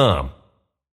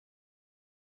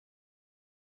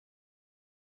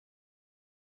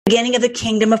 Beginning of the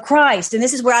kingdom of Christ. And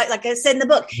this is where, like I said in the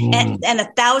book, and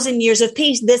 1,000 years of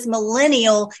peace, this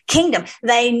millennial kingdom.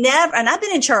 They never, and I've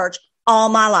been in church all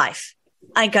my life.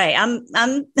 Okay, I'm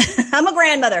a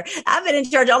grandmother. I've been in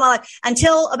church all my life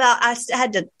until about, I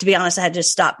had to be honest, I had to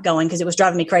stop going because it was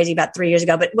driving me crazy about 3 years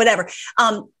ago, but whatever.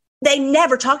 They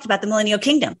never talked about the millennial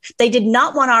kingdom. They did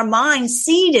not want our minds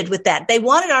seeded with that. They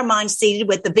wanted our minds seeded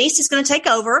with the beast is going to take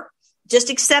over.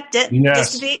 Just accept it. Yes.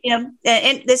 Just to be, and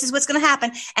this is what's going to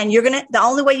happen. And the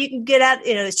only way you can get out,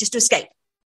 is just to escape.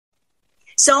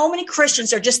 So many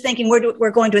Christians are just thinking we're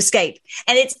going to escape.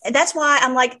 And that's why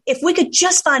I'm like, if we could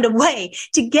just find a way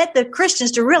to get the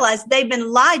Christians to realize they've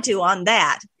been lied to on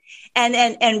that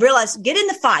and realize, get in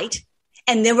the fight.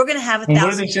 And then we're going to have 1,000.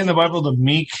 What do they say in the Bible? The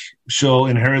meek shall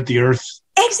inherit the earth.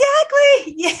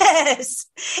 Exactly. Yes.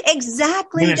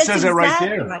 Exactly. And it says it right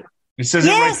there. Right. It says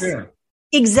it right there.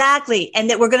 Exactly.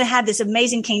 And that we're going to have this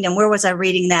amazing kingdom. Where was I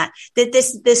reading that? That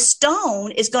this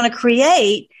stone is going to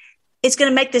it's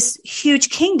going to make this huge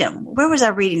kingdom. Where was I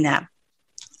reading that?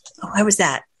 Where was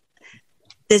that?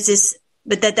 That's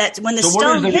when the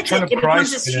stone hits it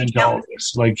becomes this huge mountain.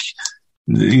 Like,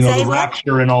 the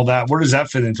rapture and all that. Where does that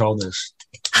fit into all this?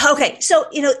 Okay. So,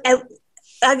 we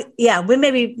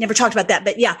maybe never talked about that,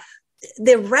 but yeah,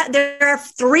 there are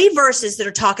 3 verses that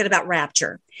are talking about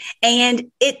rapture.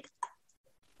 And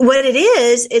what it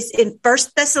is in 1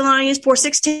 Thessalonians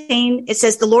 4:16, it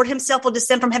says the Lord himself will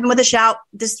descend from heaven with a shout,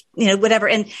 whatever.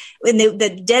 And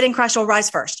the dead in Christ will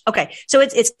rise first. Okay. So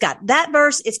it's got that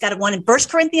verse. It's got one in 1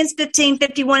 Corinthians 15,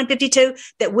 51 and 52,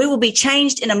 that we will be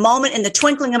changed in a moment, in the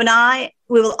twinkling of an eye.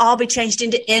 We will all be changed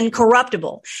into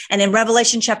incorruptible. And in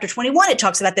Revelation chapter 21, it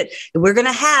talks about that we're going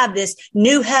to have this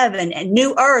new heaven and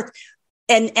new earth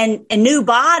and new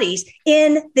bodies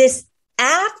in this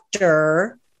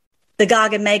after the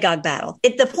Gog and Magog battle.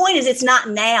 The point is, it's not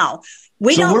now.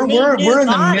 We're in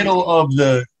the middle of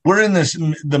the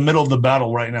middle of the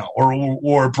battle right now,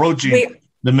 or approaching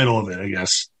the middle of it, I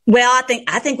guess. Well,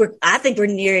 I think we're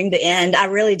nearing the end. I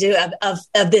really do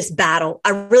of this battle. I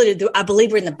really do. I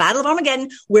believe we're in the battle of Armageddon.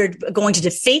 We're going to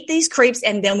defeat these creeps,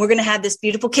 and then we're going to have this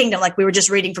beautiful kingdom, like we were just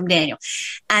reading from Daniel.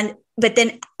 But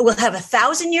then we'll have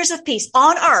 1,000 years of peace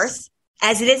on earth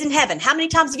as it is in heaven. How many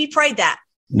times have you prayed that?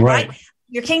 Right?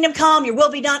 Your kingdom come, your will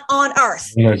be done on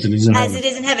earth as it is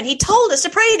in heaven. He told us to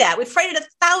pray that. We've prayed it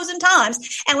 1,000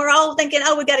 times, and we're all thinking,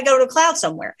 oh, we've got to go to a cloud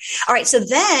somewhere. All right, so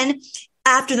then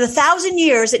after the 1,000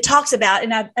 years, it talks about,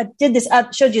 and I did this, I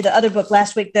showed you the other book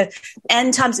last week, the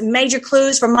End Times Major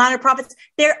Clues for Minor Prophets.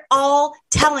 They're all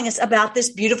telling us about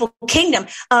this beautiful kingdom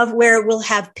of where we'll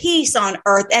have peace on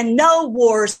earth and no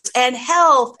wars and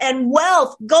health and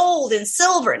wealth, gold and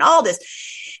silver and all this.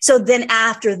 So then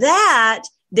after that,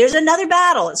 there's another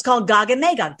battle. It's called Gog and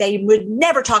Magog. They would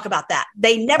never talk about that.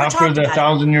 They never talked about it. After the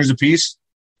 1,000 years of peace?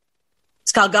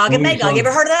 It's called Gog and Magog. You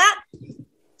ever heard of that?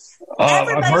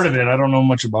 I've heard of it. I don't know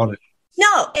much about it.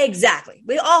 No, exactly.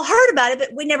 We all heard about it, but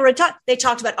we never talked. They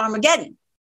talked about Armageddon.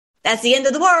 That's the end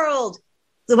of the world.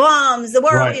 The bombs, the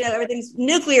world, right. Everything's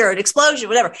nuclear, an explosion,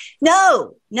 whatever.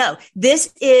 No.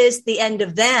 This is the end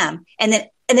of them. And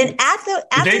then after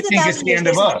they think it's the end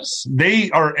of us.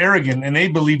 They are arrogant and they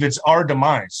believe it's our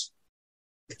demise.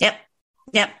 Yep.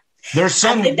 There's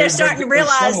some. I think they're starting to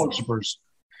realize. Worshippers.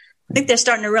 I think they're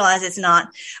starting to realize it's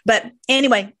not. But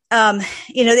anyway,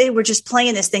 they were just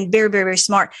playing this thing very, very, very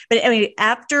smart. But anyway,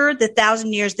 after the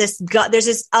 1,000 years, there's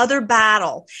this other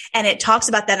battle, and it talks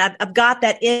about that. And I've got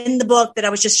that in the book that I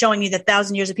was just showing you, the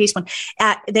 1,000 Years of Peace one.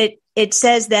 That it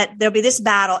says that there'll be this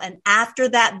battle, and after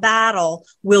that battle,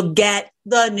 we'll get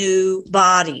the new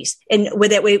bodies, and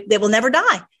with it, they will never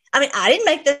die. I mean, I didn't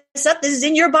make this up. This is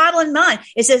in your Bible and mine.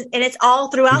 It says, and it's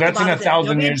all throughout the Bible. That's in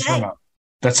 1,000 years from now.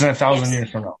 That's in 1,000 years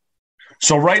from now.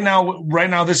 So right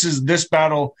now, this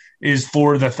battle is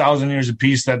for the 1,000 years of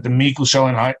peace that the meek shall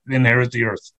inherit the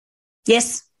earth.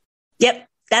 Yes. Yep.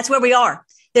 That's where we are.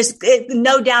 There's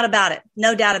no doubt about it.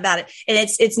 No doubt about it. And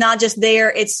it's not just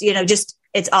there. It's,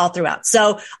 it's all throughout.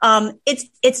 So,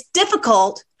 it's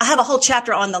difficult. I have a whole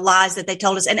chapter on the lies that they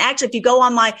told us. And actually, if you go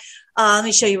on my, let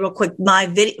me show you real quick, my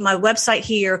website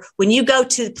here, when you go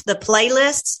to the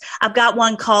playlists, I've got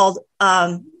one called,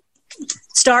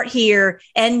 Start Here,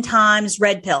 End Times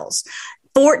Red Pills.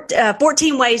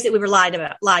 14 ways that we were lied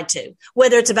to,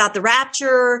 whether it's about the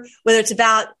rapture, whether it's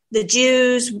about the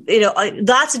Jews,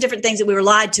 lots of different things that we were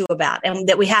lied to about, and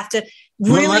that we have to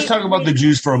really. Well, let's talk about the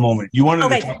Jews for a moment. You wanted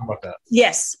to talk about that.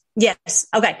 Yes.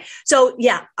 Okay. So,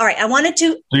 yeah. All right.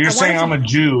 So you're saying I'm a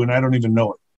Jew and I don't even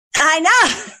know it. I know.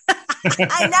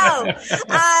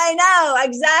 I know.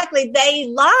 Exactly. They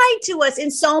lied to us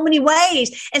in so many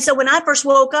ways. And so when I first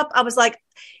woke up, I was like,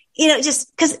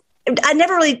 just because I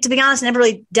never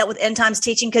really dealt with end times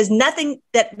teaching, because nothing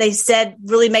that they said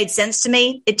really made sense to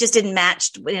me. It just didn't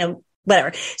match,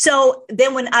 whatever. So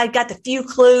then when I got the few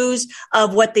clues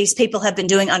of what these people have been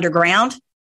doing underground,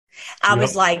 I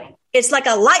was like, it's like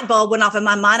a light bulb went off in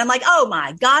my mind. I'm like, oh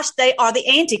my gosh, they are the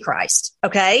Antichrist.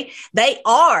 Okay. They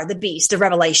are the beast of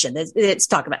Revelation. It's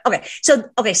talking about. Okay.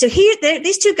 So here,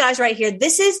 these two guys right here,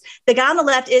 this is the guy on the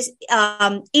left is,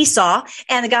 Esau,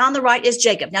 and the guy on the right is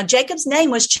Jacob. Now, Jacob's name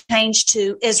was changed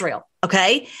to Israel.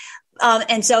 Okay.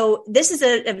 And so this is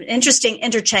an interesting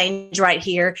interchange right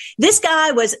here. This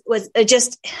guy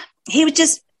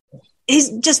he's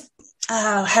just,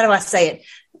 how do I say it?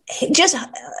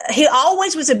 He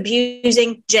always was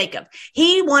abusing Jacob.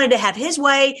 He wanted to have his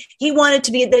way. He wanted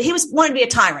to be a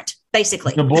tyrant,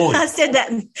 basically. The bully. I said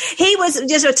that he was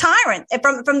just a tyrant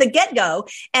from the get-go.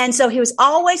 And so he was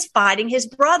always fighting his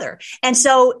brother. And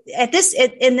so in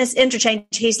this interchange,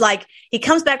 he's like, he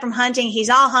comes back from hunting. He's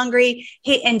all hungry.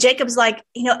 And Jacob's like,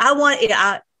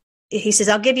 he says,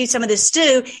 I'll give you some of this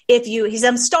stew. He says,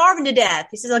 I'm starving to death.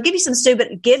 He says, I'll give you some stew,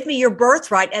 but give me your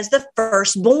birthright as the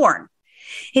firstborn.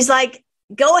 He's like,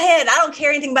 go ahead. I don't care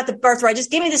anything about the birthright.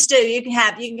 Just give me the stew. You can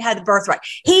have the birthright.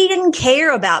 He didn't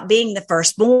care about being the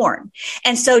firstborn.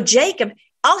 And so Jacob,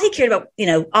 all he cared about,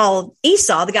 all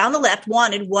Esau, the guy on the left,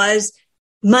 wanted was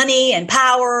money and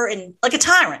power and like a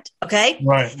tyrant. Okay.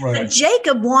 Right. But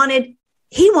Jacob wanted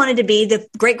to be the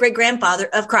great great grandfather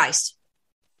of Christ.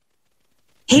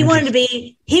 He wanted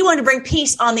to bring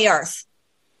peace on the earth.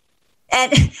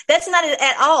 And that's not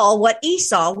at all what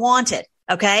Esau wanted.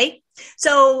 Okay.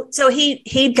 So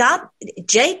he got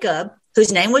Jacob,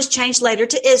 whose name was changed later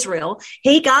to Israel.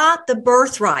 He got the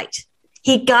birthright.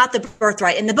 In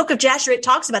the book of Jasher, it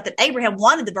talks about that Abraham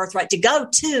wanted the birthright to go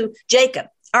to Jacob.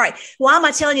 All right. Why am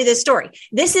I telling you this story?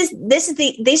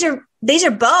 These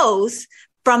are both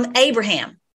from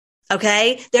Abraham.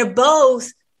 Okay. They're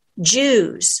both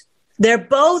Jews. They're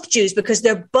both Jews because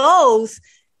they're both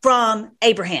from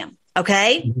Abraham.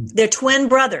 Okay. Mm-hmm. They're twin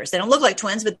brothers. They don't look like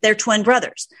twins, but they're twin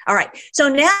brothers. All right. So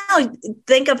now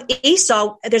think of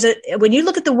Esau. When you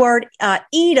look at the word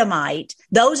Edomite,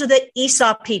 those are the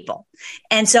Esau people.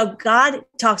 And so God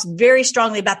talks very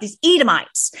strongly about these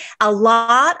Edomites. A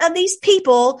lot of these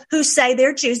people who say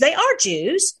they're Jews, they are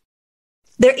Jews.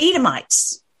 They're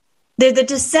Edomites. They're the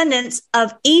descendants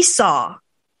of Esau.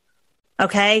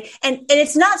 Okay. And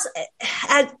it's not,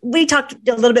 we talked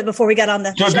a little bit before we got on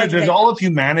the show. Does all of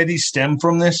humanity stem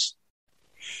from this?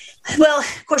 Well,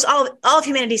 of course, all of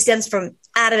humanity stems from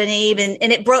Adam and Eve, and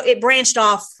it branched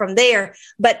off from there.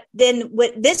 But then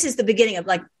this is the beginning of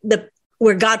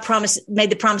where God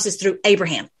made the promises through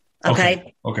Abraham.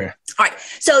 Okay. All right.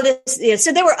 So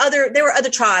so there were other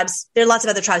tribes. There are lots of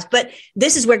other tribes, but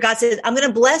this is where God says, "I'm going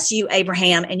to bless you,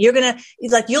 Abraham, and you'll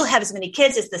have as many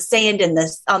kids as the sand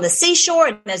on the seashore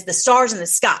and as the stars in the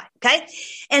sky." Okay.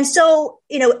 And so,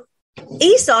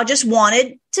 Esau just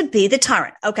wanted to be the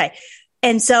tyrant. Okay.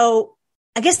 And so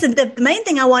I guess the main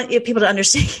thing I want people to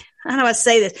understand, I don't know how to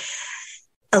say this.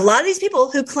 A lot of these people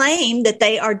who claim that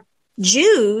they are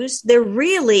Jews, they're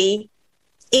really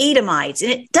Edomites.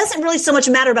 And it doesn't really so much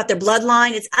matter about their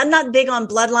bloodline. I'm not big on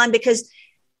bloodline because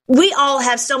we all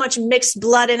have so much mixed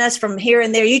blood in us from here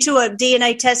and there. You do a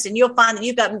DNA test and you'll find that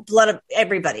you've got blood of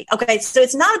everybody. Okay. So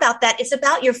it's not about that. It's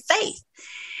about your faith.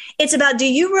 It's about,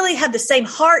 do you really have the same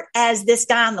heart as this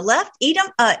guy on the left,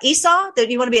 Esau, that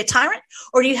you want to be a tyrant?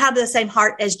 Or do you have the same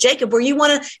heart as Jacob, where you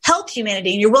want to help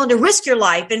humanity and you're willing to risk your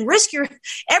life and risk your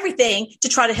everything to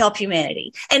try to help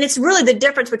humanity? And it's really the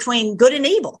difference between good and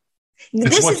evil.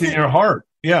 It's what's in your heart.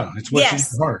 Yeah, it's what's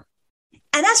in your heart.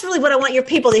 And that's really what I want your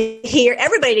people to hear,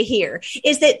 everybody to hear,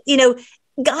 is that,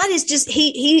 God is just,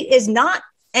 he is not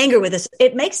angry with us.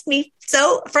 It makes me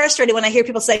so frustrated when I hear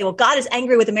people say, well, God is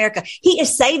angry with America. He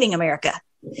is saving America.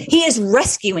 He is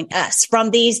rescuing us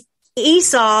from these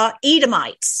Esau,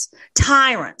 Edomites,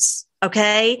 tyrants.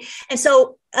 Okay. And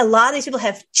so a lot of these people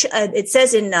have, it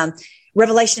says in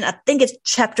Revelation, I think it's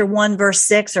chapter 1, verse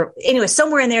 6, or anyway,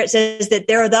 somewhere in there, it says that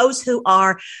there are those who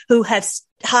have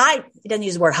it doesn't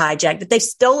use the word hijacked, but they've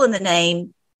stolen the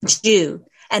name Jew,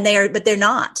 but they're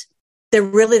not. They're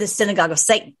really the synagogue of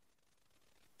Satan.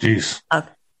 Jeez.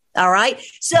 All right.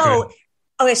 So,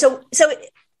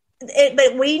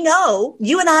 but we know,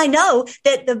 you and I know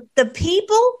that the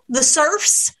people, the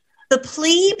serfs, the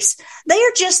plebes, they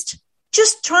are just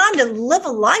trying to live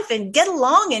a life and get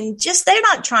along, and they're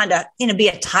not trying to, be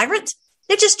a tyrant.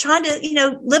 They're just trying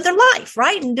to, live their life,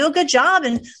 right? And do a good job.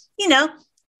 And,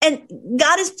 and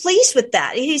God is pleased with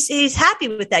that. He's happy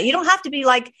with that. You don't have to be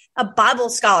like a Bible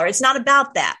scholar. It's not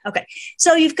about that. Okay.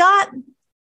 So you've got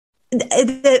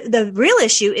the real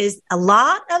issue is a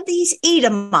lot of these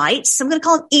Edomites, I'm going to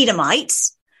call them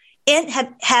Edomites, and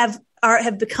have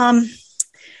become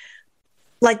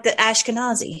like the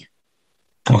Ashkenazi.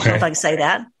 I don't know if I can say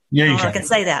that. Yeah, you can. I can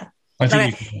say that. I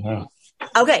think you can.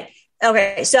 Yeah.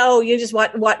 Okay. So you just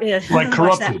what like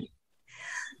corrupted.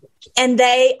 And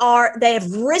they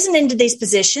have risen into these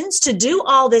positions to do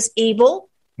all this evil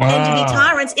and to be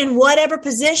tyrants in whatever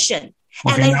position.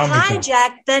 Okay, and they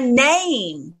hijack the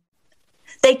name.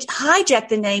 They hijack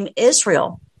the name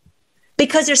Israel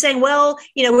because they're saying, well,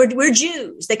 we're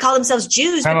Jews. They call themselves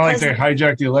Jews. Kind of like they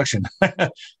hijacked the election.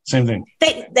 Same thing.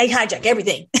 They hijack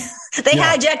everything. They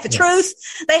hijack the truth.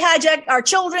 They hijack our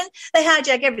children. They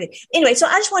hijack everything. Anyway, so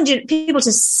I just wanted people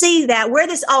to see that where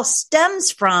this all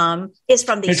stems from is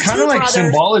from these. It's kind of like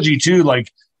symbology too,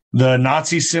 like the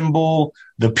Nazi symbol,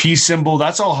 the peace symbol.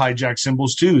 That's all hijacked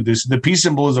symbols too. The peace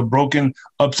symbol is a broken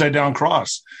upside down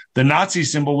cross. The Nazi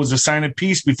symbol was a sign of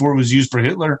peace before it was used for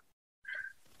Hitler.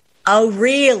 Oh,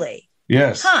 really?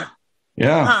 Yes. Huh.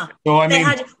 Yeah. Huh. So I mean,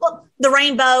 the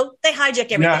rainbow, they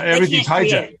hijack everything. Yeah, everything's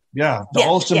hijacked. Yeah,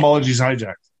 all symbology is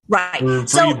hijacked. Right.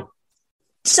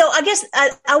 So I guess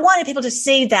I wanted people to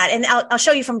see that, and I'll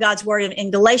show you from God's word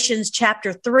in Galatians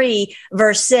chapter 3,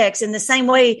 verse 6. In the same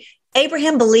way,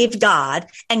 Abraham believed God,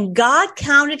 and God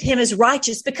counted him as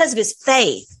righteous because of his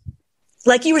faith.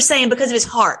 Like you were saying, because of his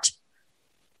heart.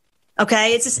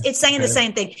 Okay, it's saying the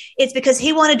same thing. It's because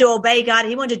he wanted to obey God.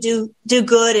 He wanted to do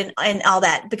good and all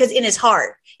that, because in his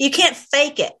heart. You can't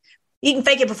fake it. You can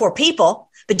fake it before people,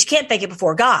 but you can't fake it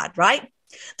before God, right?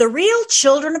 The real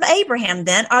children of Abraham,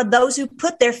 then, are those who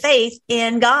put their faith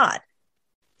in God.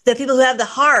 The people who have the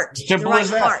heart, the right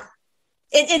heart.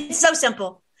 It's so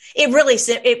simple. It really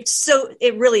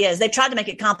is. They tried to make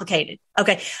it complicated.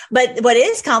 Okay. But what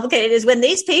is complicated is when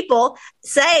these people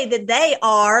say that they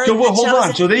are. So hold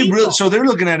on. So they're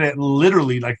looking at it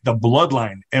literally like the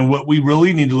bloodline. And what we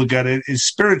really need to look at it is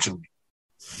spiritually.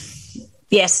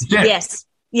 Yes.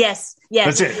 Yes.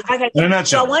 That's it. Okay. In a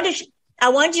nutshell. So I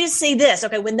wanted you to see this.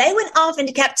 Okay. When they went off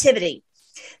into captivity,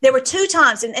 there were 2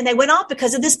 times, and they went off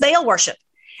because of this Baal worship.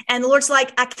 And the Lord's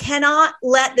like, I cannot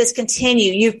let this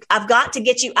continue. I've got to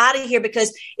get you out of here,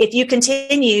 because if you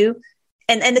continue,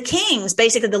 and the kings,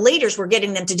 basically the leaders, were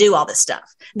getting them to do all this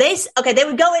stuff. They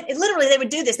would go in, literally they would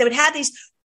do this. They would have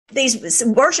these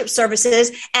worship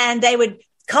services, and they would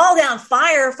call down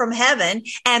fire from heaven,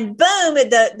 and boom,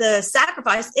 the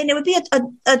sacrifice, and it would be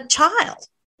a child.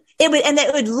 It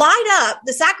would light up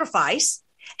the sacrifice,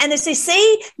 and they say,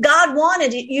 see, God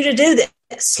wanted you to do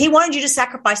this. He wanted you to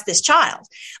sacrifice this child.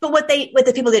 But what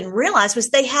the people didn't realize was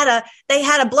they had a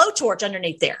blowtorch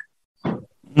underneath there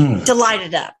to light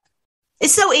it up.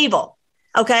 It's so evil.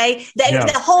 Okay.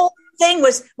 The whole thing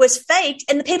was faked,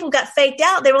 and the people got faked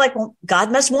out. They were like, well,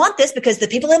 God must want this because the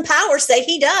people in power say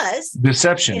he does.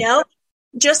 Deception.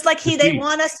 Just like they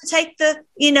want us to take the,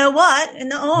 what,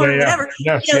 and the whatever.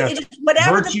 Yes.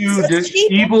 Whatever.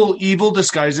 Evil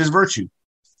disguises virtue.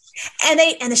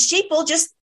 And the sheep will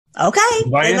just, okay,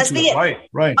 then let's be it.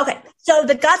 Right. Okay. So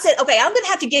God said, okay, I'm going to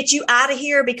have to get you out of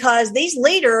here because these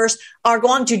leaders are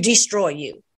going to destroy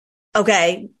you.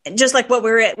 Okay. Just like what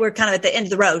we're kind of at the end of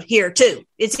the road here too.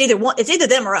 It's either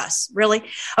them or us, really.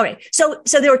 Okay. So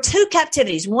there were 2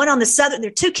 captivities, one on the southern, there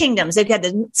are 2 kingdoms. They've got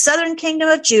the southern kingdom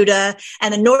of Judah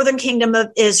and the northern kingdom of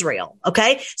Israel.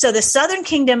 Okay. So the southern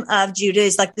kingdom of Judah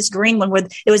is like this green one where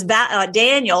it was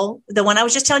Daniel, the one I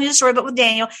was just telling you the story about with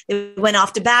Daniel, they went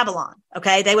off to Babylon.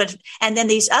 Okay. And then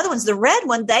these other ones, the red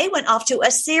one, they went off to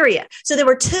Assyria. So there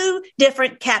were 2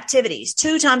 different captivities,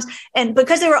 2 times. And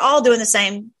because they were all doing the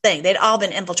same thing, they'd all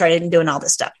been infiltrated and doing all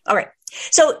this stuff. All right.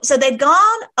 So they've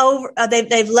gone over,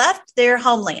 they've left their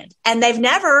homeland, and they've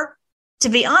never, to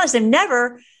be honest, they've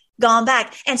never gone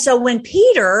back. And so when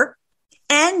Peter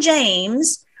and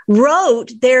James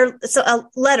wrote their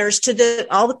letters to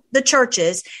all the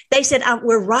churches, they said,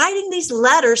 we're writing these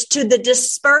letters to the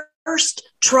dispersed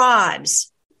tribes.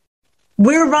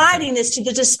 We're writing this to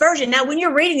the dispersion. Now, when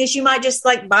you're reading this, you might just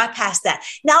bypass that.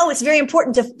 No, it's very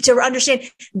important to understand.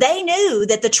 They knew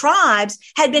that the tribes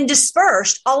had been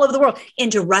dispersed all over the world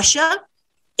into Russia,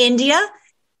 India,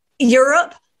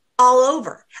 Europe, all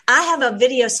over. I have a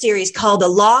video series called The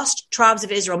Lost Tribes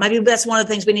of Israel. Maybe that's one of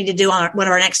the things we need to do on one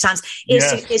of our next times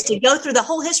is to go through the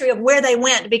whole history of where they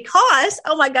went, because,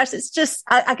 oh my gosh, it's just,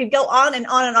 I could go on and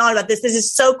on and on about this. This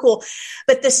is so cool.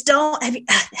 But the stone,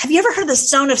 have you ever heard of the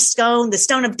stone of Scone, the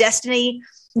stone of destiny,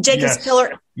 Jacob's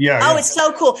pillar? Yeah. Oh, it's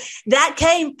so cool. That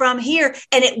came from here,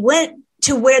 and it went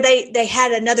to where they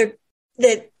had another,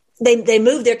 they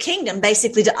moved their kingdom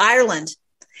basically to Ireland.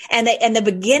 And the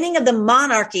beginning of the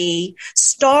monarchy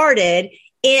started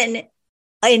in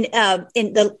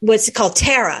the what's called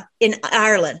Tara in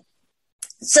Ireland.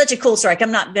 Such a cool story.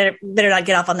 I'm not better not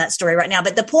get off on that story right now.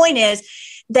 But the point is,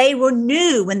 they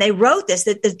knew when they wrote this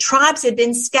that the tribes had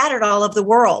been scattered all over the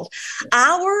world.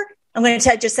 I'm going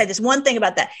to just say this one thing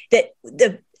about that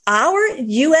our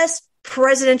U.S.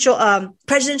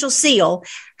 presidential seal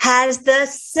has the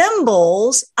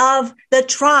symbols of the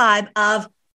tribe of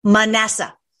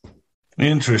Manasseh.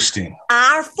 Interesting.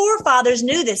 Our forefathers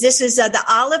knew this. This is the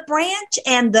olive branch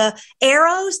and the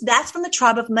arrows. That's from the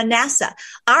tribe of Manasseh.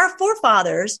 Our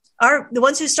forefathers, the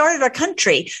ones who started our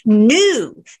country,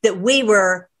 knew that we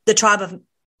were the tribe of.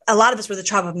 A lot of us were the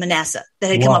tribe of Manasseh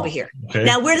that had come over here. Okay.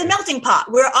 Now we're the melting pot.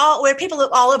 We're people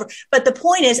all over. But the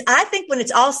point is, I think when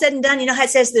it's all said and done, you know how it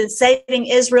says that saving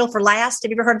Israel for last.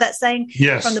 Have you ever heard that saying?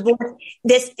 Yes. From the board.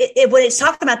 When it's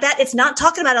talking about that, it's not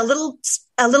talking about a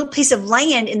little piece of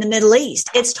land in the Middle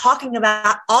East. It's talking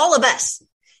about all of us.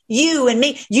 You and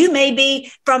me. You may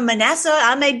be from Manasseh.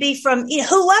 I may be from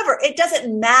whoever. It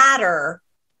doesn't matter.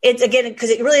 It's again,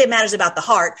 because it really matters about the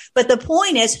heart. But the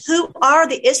point is, who are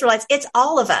the Israelites? It's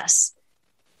all of us.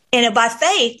 And by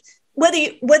faith,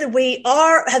 whether we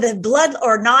have the blood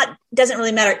or not, doesn't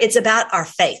really matter. It's about our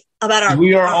faith, about our.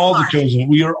 We are all the chosen.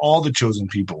 We are all the chosen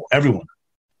people. Everyone.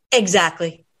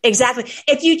 Exactly.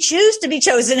 If you choose to be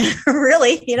chosen,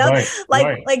 really,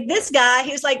 like this guy,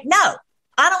 he was like, no,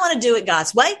 I don't want to do it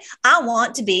God's way. I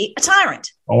want to be a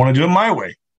tyrant. I want to do it my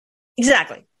way.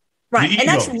 Exactly. Right. And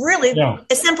that's really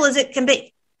as simple as it can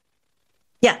be.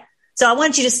 Yeah. So I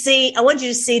want you to see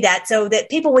that, so that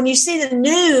people, when you see the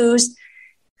news,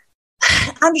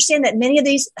 understand that many of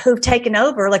these who've taken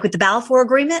over, like with the Balfour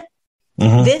Agreement,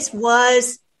 this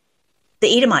was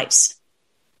the Edomites.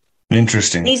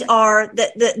 Interesting. These are they're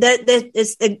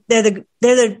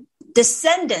the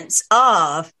descendants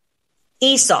of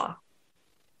Esau,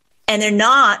 and they're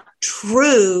not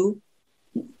true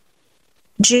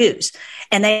Jews.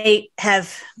 And they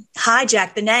have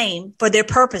hijacked the name for their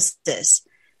purposes.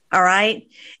 All right.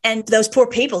 And those poor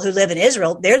people who live in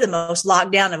Israel, they're the most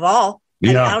locked down of all.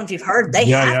 Yeah. I don't know if you've heard, they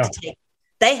have to take it.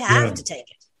 They have to take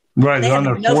it. Right. They're on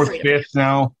their fourth, fifth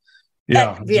now.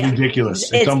 Yeah. It's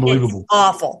ridiculous. It's unbelievable. It's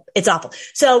awful. It's awful.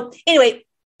 So anyway,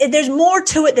 there's more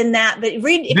to it than that, but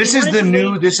read. This is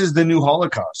the new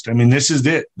Holocaust. I mean, this is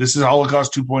it. This is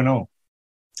Holocaust 2.0.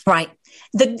 Right.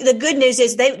 The good news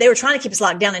is they were trying to keep us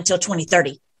locked down until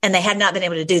 2030. And they have not been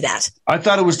able to do that. I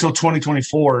thought it was till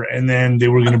 2024, and then they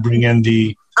were going to bring in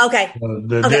the. Okay.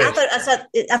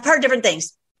 I've heard different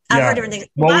things. I've heard different things.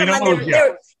 Well,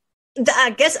 I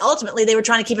guess ultimately they were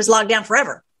trying to keep us locked down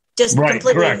forever. Just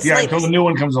completely correct. Yeah, until the new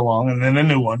one comes along, and then a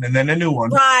new one, and then a new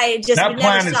one. Right. That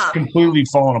plan is completely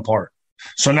fallen apart.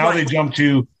 So now they jump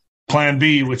to Plan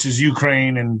B, which is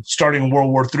Ukraine and starting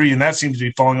World War III, and that seems to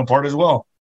be falling apart as well.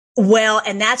 Well,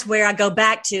 and that's where I go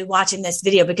back to watching this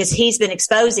video, because he's been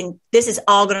exposing, this is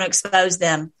all going to expose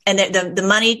them and the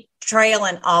money trail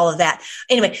and all of that.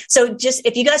 Anyway, so just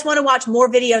if you guys want to watch more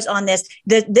videos on this,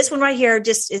 this one right here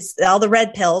just is all the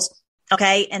red pills.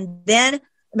 Okay. And then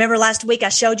remember last week I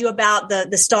showed you about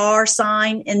the star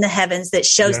sign in the heavens that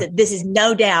shows that this is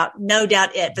no doubt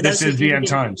it. For this is the end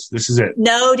times. This is it.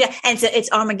 No doubt. And so it's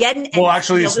Armageddon. Well,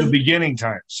 actually, it's the beginning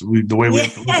times. The way we. Yeah,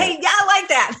 I like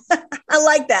that. I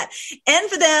like that.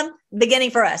 End for them,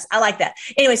 beginning for us. I like that.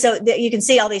 Anyway, so you can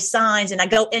see all these signs, and I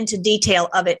go into detail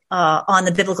of it on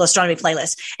the Biblical Astronomy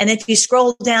playlist. And if you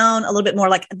scroll down a little bit more,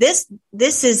 like this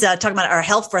is talking about our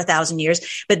health for 1,000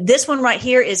 years. But this one right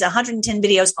here is 110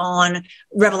 videos on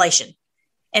Revelation.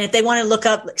 And if they want to look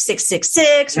up like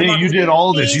 666, or you did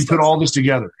all this. You put all this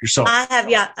together yourself. I have,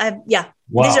 yeah.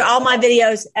 Wow. These are all my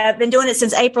videos. I've been doing it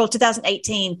since April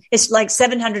 2018. It's like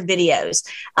 700 videos.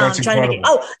 That's incredible.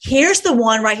 Here's the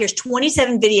one right here. It's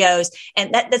 27 videos.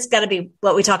 And that's got to be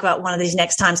what we talk about one of these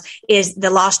next times, is the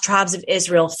lost tribes of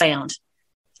Israel found.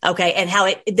 Okay. And how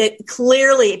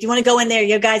clearly, if you want to go in there,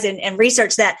 you guys, and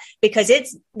research that, because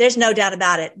there's no doubt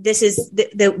about it. This is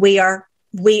that we are.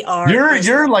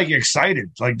 You're like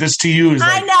excited. Like this to you is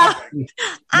like, I know.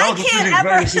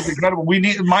 This is incredible.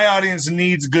 My audience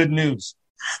needs good news.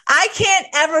 I can't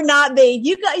ever not be.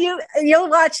 You'll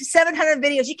watch 700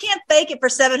 videos. You can't fake it for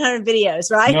 700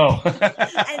 videos, right? No.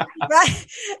 Right.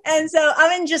 And so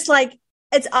I'm just like,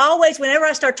 it's always, whenever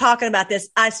I start talking about this,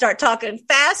 I start talking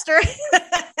faster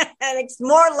and it's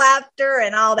more laughter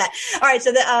and all that. All right.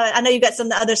 So I know you got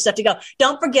some other stuff to go.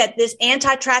 Don't forget this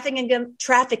anti-trafficking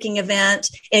event.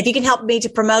 And if you can help me to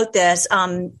promote this,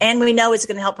 and we know it's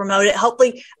going to help promote it.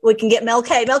 Hopefully we can get Mel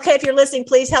K. Mel K, if you're listening,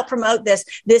 please help promote this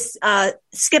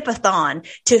skip-a-thon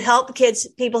to help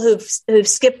people who've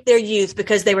skipped their youth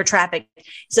because they were trafficked,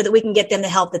 so that we can get them the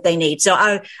help that they need. So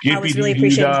I was really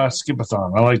appreciating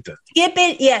skip-a-thon. I like that.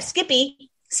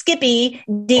 Skippy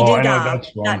dee-doo-dah.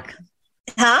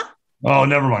 Huh? Oh,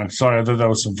 never mind. Sorry, I thought that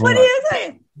was some fun. What are you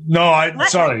saying? No,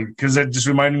 sorry, because that just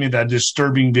reminded me of that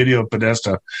disturbing video of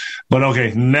Podesta. But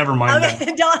okay, never mind that.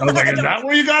 I was like, is that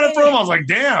where you got it from? I was like,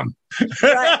 damn.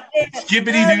 Right.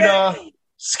 Skippity-doo-dah,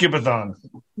 skip-a-thon.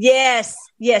 Yes,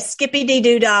 Skippy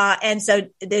dee-doo-dah. And so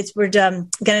we're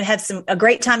going to have a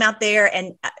great time out there,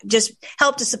 and just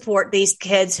help to support these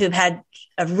kids who've had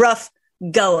a rough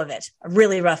go of it, a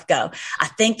really rough go. I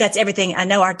think that's everything. I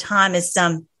know our time is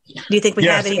do you think we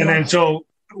have any more? And then so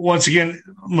once again,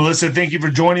 Melissa, thank you for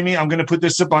joining me. I'm going to put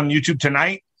this up on YouTube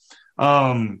tonight.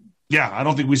 I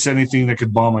don't think we said anything that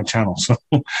could bomb my channel. So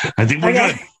I think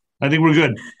we're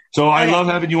good. So I love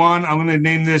having you on. I'm going to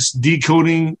name this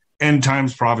Decoding End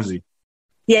Times Prophecy.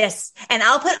 Yes. And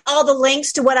I'll put all the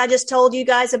links to what I just told you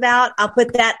guys about. I'll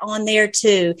put that on there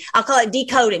too. I'll call it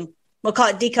Decoding. We'll call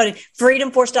it Decoding.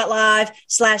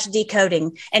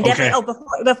 freedomforce.live/decoding. And definitely,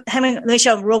 let me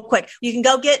show them real quick. You can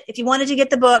go if you wanted to get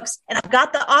the books, and I've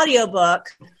got the audio book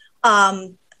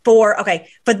for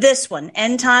this one,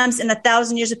 End Times in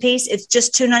 1,000 Years of Peace. It's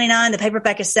just $2.99. The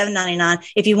paperback is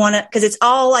 $7.99 if you want it, because it's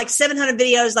all like 700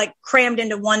 videos like crammed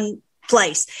into one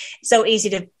place. So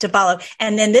easy to follow.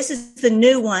 And then this is the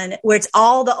new one where it's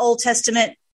all the Old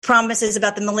Testament promises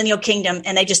about the millennial kingdom,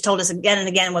 and they just told us again and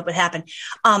again what would happen.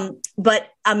 But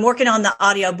I'm working on the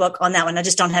audio book on that one. I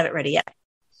just don't have it ready yet.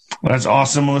 Well, that's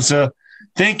awesome, Melissa.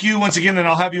 Thank you once again, and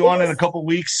I'll have you on in a couple of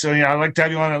weeks. So I'd like to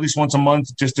have you on at least once a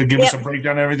month just to give us a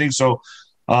breakdown of everything. So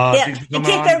and keep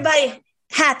everybody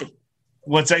happy.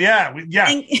 What's that? Yeah.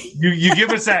 You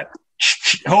give us that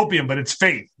hopium, but it's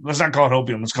faith. Let's not call it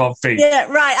hopium. Let's call it faith. Yeah,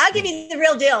 right. I'll give you the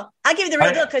real deal.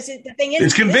 Because the thing is,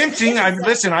 it's convincing.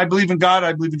 I believe in God.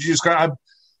 I believe in Jesus Christ.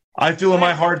 I feel in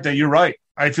my heart that you're right.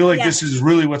 I feel like this is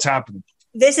really what's happening.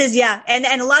 This is, and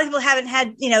a lot of people haven't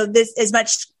had, this as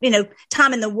much,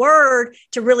 time in the Word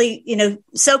to really,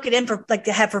 soak it in for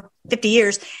 50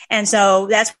 years. And so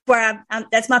that's where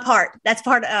that's my part. That's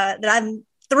part that I'm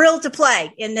thrilled to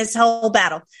play in this whole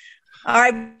battle. All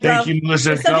right, bro. Thank you,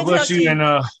 Melissa. God bless you,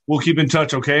 and we'll keep in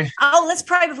touch, okay? Oh, let's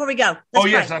pray before we go.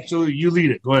 Yes, absolutely. You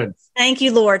lead it. Go ahead. Thank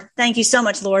you, Lord. Thank you so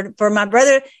much, Lord. For my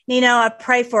brother, Nino, I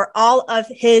pray for all of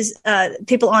his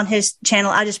people on his channel.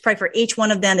 I just pray for each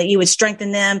one of them that you would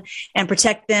strengthen them and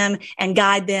protect them and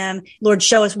guide them. Lord,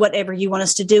 show us whatever you want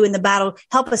us to do in the battle.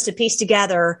 Help us to piece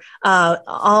together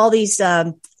all these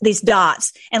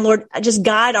dots. And Lord, just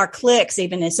guide our clicks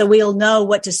even, so we'll know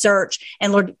what to search.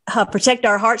 And Lord, protect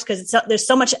our hearts, because there's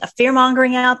so much fear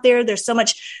mongering out there. There's so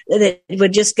much that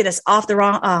would just get us off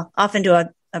into a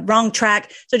wrong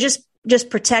track. So just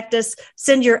protect us.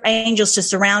 Send your angels to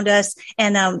surround us.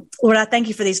 And Lord, I thank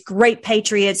you for these great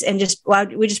patriots, and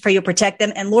we just pray you'll protect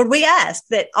them. And Lord, we ask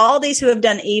that all these who have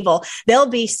done evil, they'll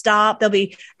be stopped, they'll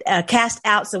be cast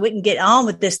out, so we can get on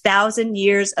with this 1,000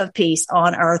 years of peace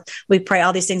on earth. We pray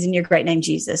all these things in your great name,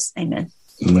 Jesus. Amen.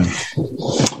 Amen.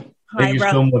 Thank you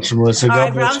so much, Melissa. All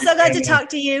right, bro. I'm so glad to talk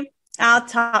to you. I'll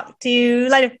talk to you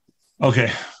later.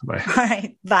 Okay. Bye. All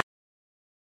right. Bye.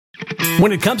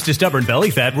 When it comes to stubborn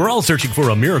belly fat, we're all searching for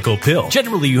a miracle pill.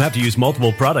 Generally, you have to use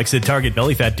multiple products that target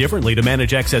belly fat differently to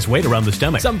manage excess weight around the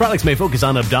stomach. Some products may focus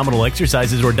on abdominal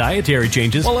exercises or dietary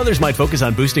changes, while others might focus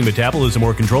on boosting metabolism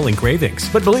or controlling cravings.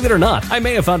 But believe it or not, I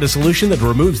may have found a solution that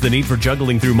removes the need for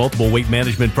juggling through multiple weight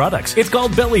management products. It's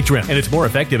called Belly Trim, and it's more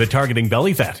effective at targeting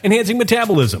belly fat, enhancing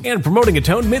metabolism, and promoting a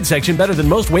toned midsection better than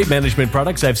most weight management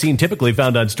products I've seen typically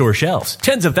found on store shelves.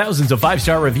 Tens of thousands of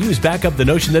 5-star reviews back up the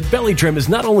notion that Belly Trim is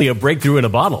not only a breakthrough in a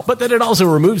bottle, but that it also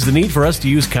removes the need for us to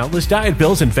use countless diet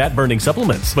pills and fat-burning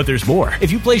supplements. But there's more.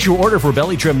 If you place your order for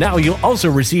Belly Trim now, you'll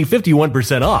also receive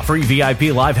 51% off, free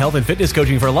VIP live health and fitness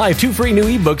coaching for life, 2 free new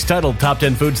ebooks titled Top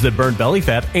 10 Foods That Burn Belly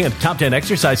Fat and Top 10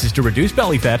 Exercises to Reduce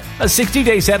Belly Fat, a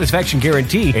 60-day satisfaction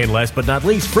guarantee, and last but not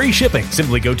least, free shipping.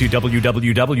 Simply go to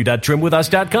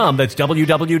www.trimwithus.com. That's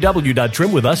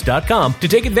www.trimwithus.com to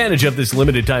take advantage of this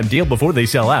limited time deal before they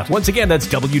sell out. Once again, that's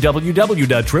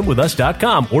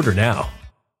www.trimwithus.com. Order now.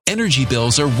 Energy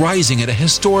bills are rising at a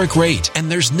historic rate, and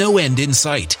there's no end in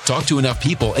sight. Talk to enough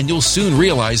people and you'll soon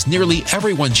realize nearly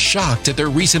everyone's shocked at their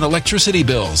recent electricity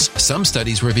bills. Some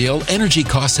studies reveal energy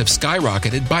costs have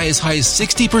skyrocketed by as high as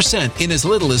 60% in as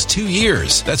little as 2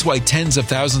 years. That's why tens of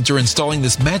thousands are installing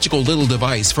this magical little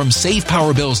device from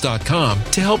SavePowerBills.com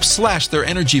to help slash their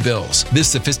energy bills. This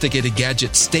sophisticated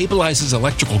gadget stabilizes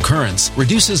electrical currents,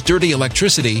 reduces dirty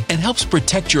electricity, and helps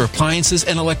protect your appliances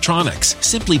and electronics.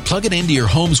 Simply plug it into your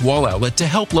home's wall outlet to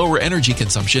help lower energy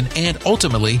consumption and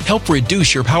ultimately help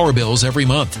reduce your power bills every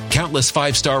month. Countless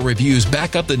 5-star reviews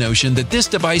back up the notion that this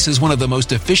device is one of the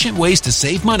most efficient ways to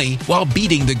save money while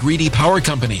beating the greedy power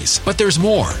companies. But there's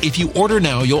more. If you order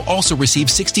now, you'll also receive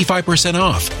 65%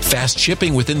 off, fast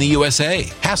shipping within the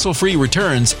USA, hassle-free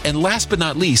returns, and last but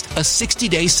not least, a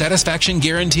 60-day satisfaction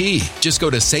guarantee. Just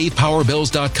go to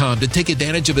SavePowerBills.com to take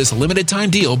advantage of this limited time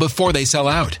deal before they sell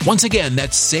out. Once again,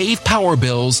 that's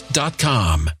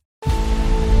SavePowerBills.com.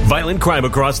 Violent crime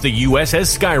across the U.S.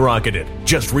 has skyrocketed.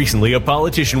 Just recently, a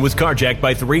politician was carjacked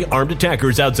by 3 armed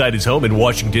attackers outside his home in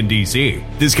Washington, D.C.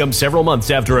 This comes several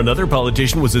months after another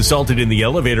politician was assaulted in the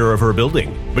elevator of her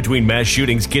building. Between mass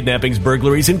shootings, kidnappings,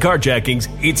 burglaries, and carjackings,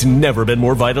 it's never been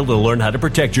more vital to learn how to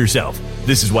protect yourself.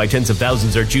 This is why tens of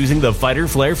thousands are choosing the Fighter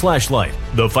Flare flashlight.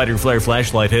 The Fighter Flare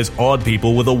flashlight has awed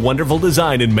people with a wonderful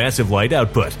design and massive light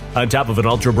output. On top of an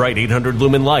ultra-bright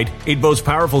 800-lumen light, it boasts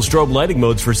powerful strobe lighting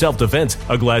modes for self-defense,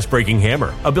 a glass-breaking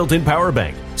hammer, a built-in power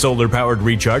bank, solar-powered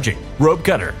recharging, rope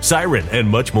cutter, siren, and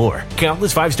much more.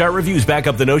 Countless 5-star reviews back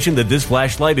up the notion that this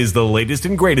flashlight is the latest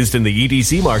and greatest in the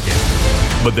EDC market.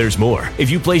 But there's more. If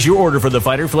you place your order for the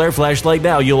Fighter Flare flashlight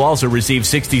now, you'll also receive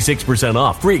 66%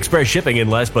 off, free express shipping,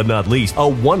 and last but not least, a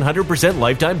 100%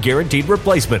 lifetime guaranteed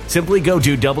replacement. Simply go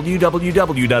to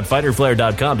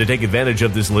www.fighterflare.com to take advantage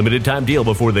of this limited time deal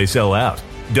before they sell out.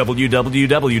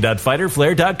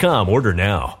 www.fighterflare.com. Order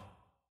now.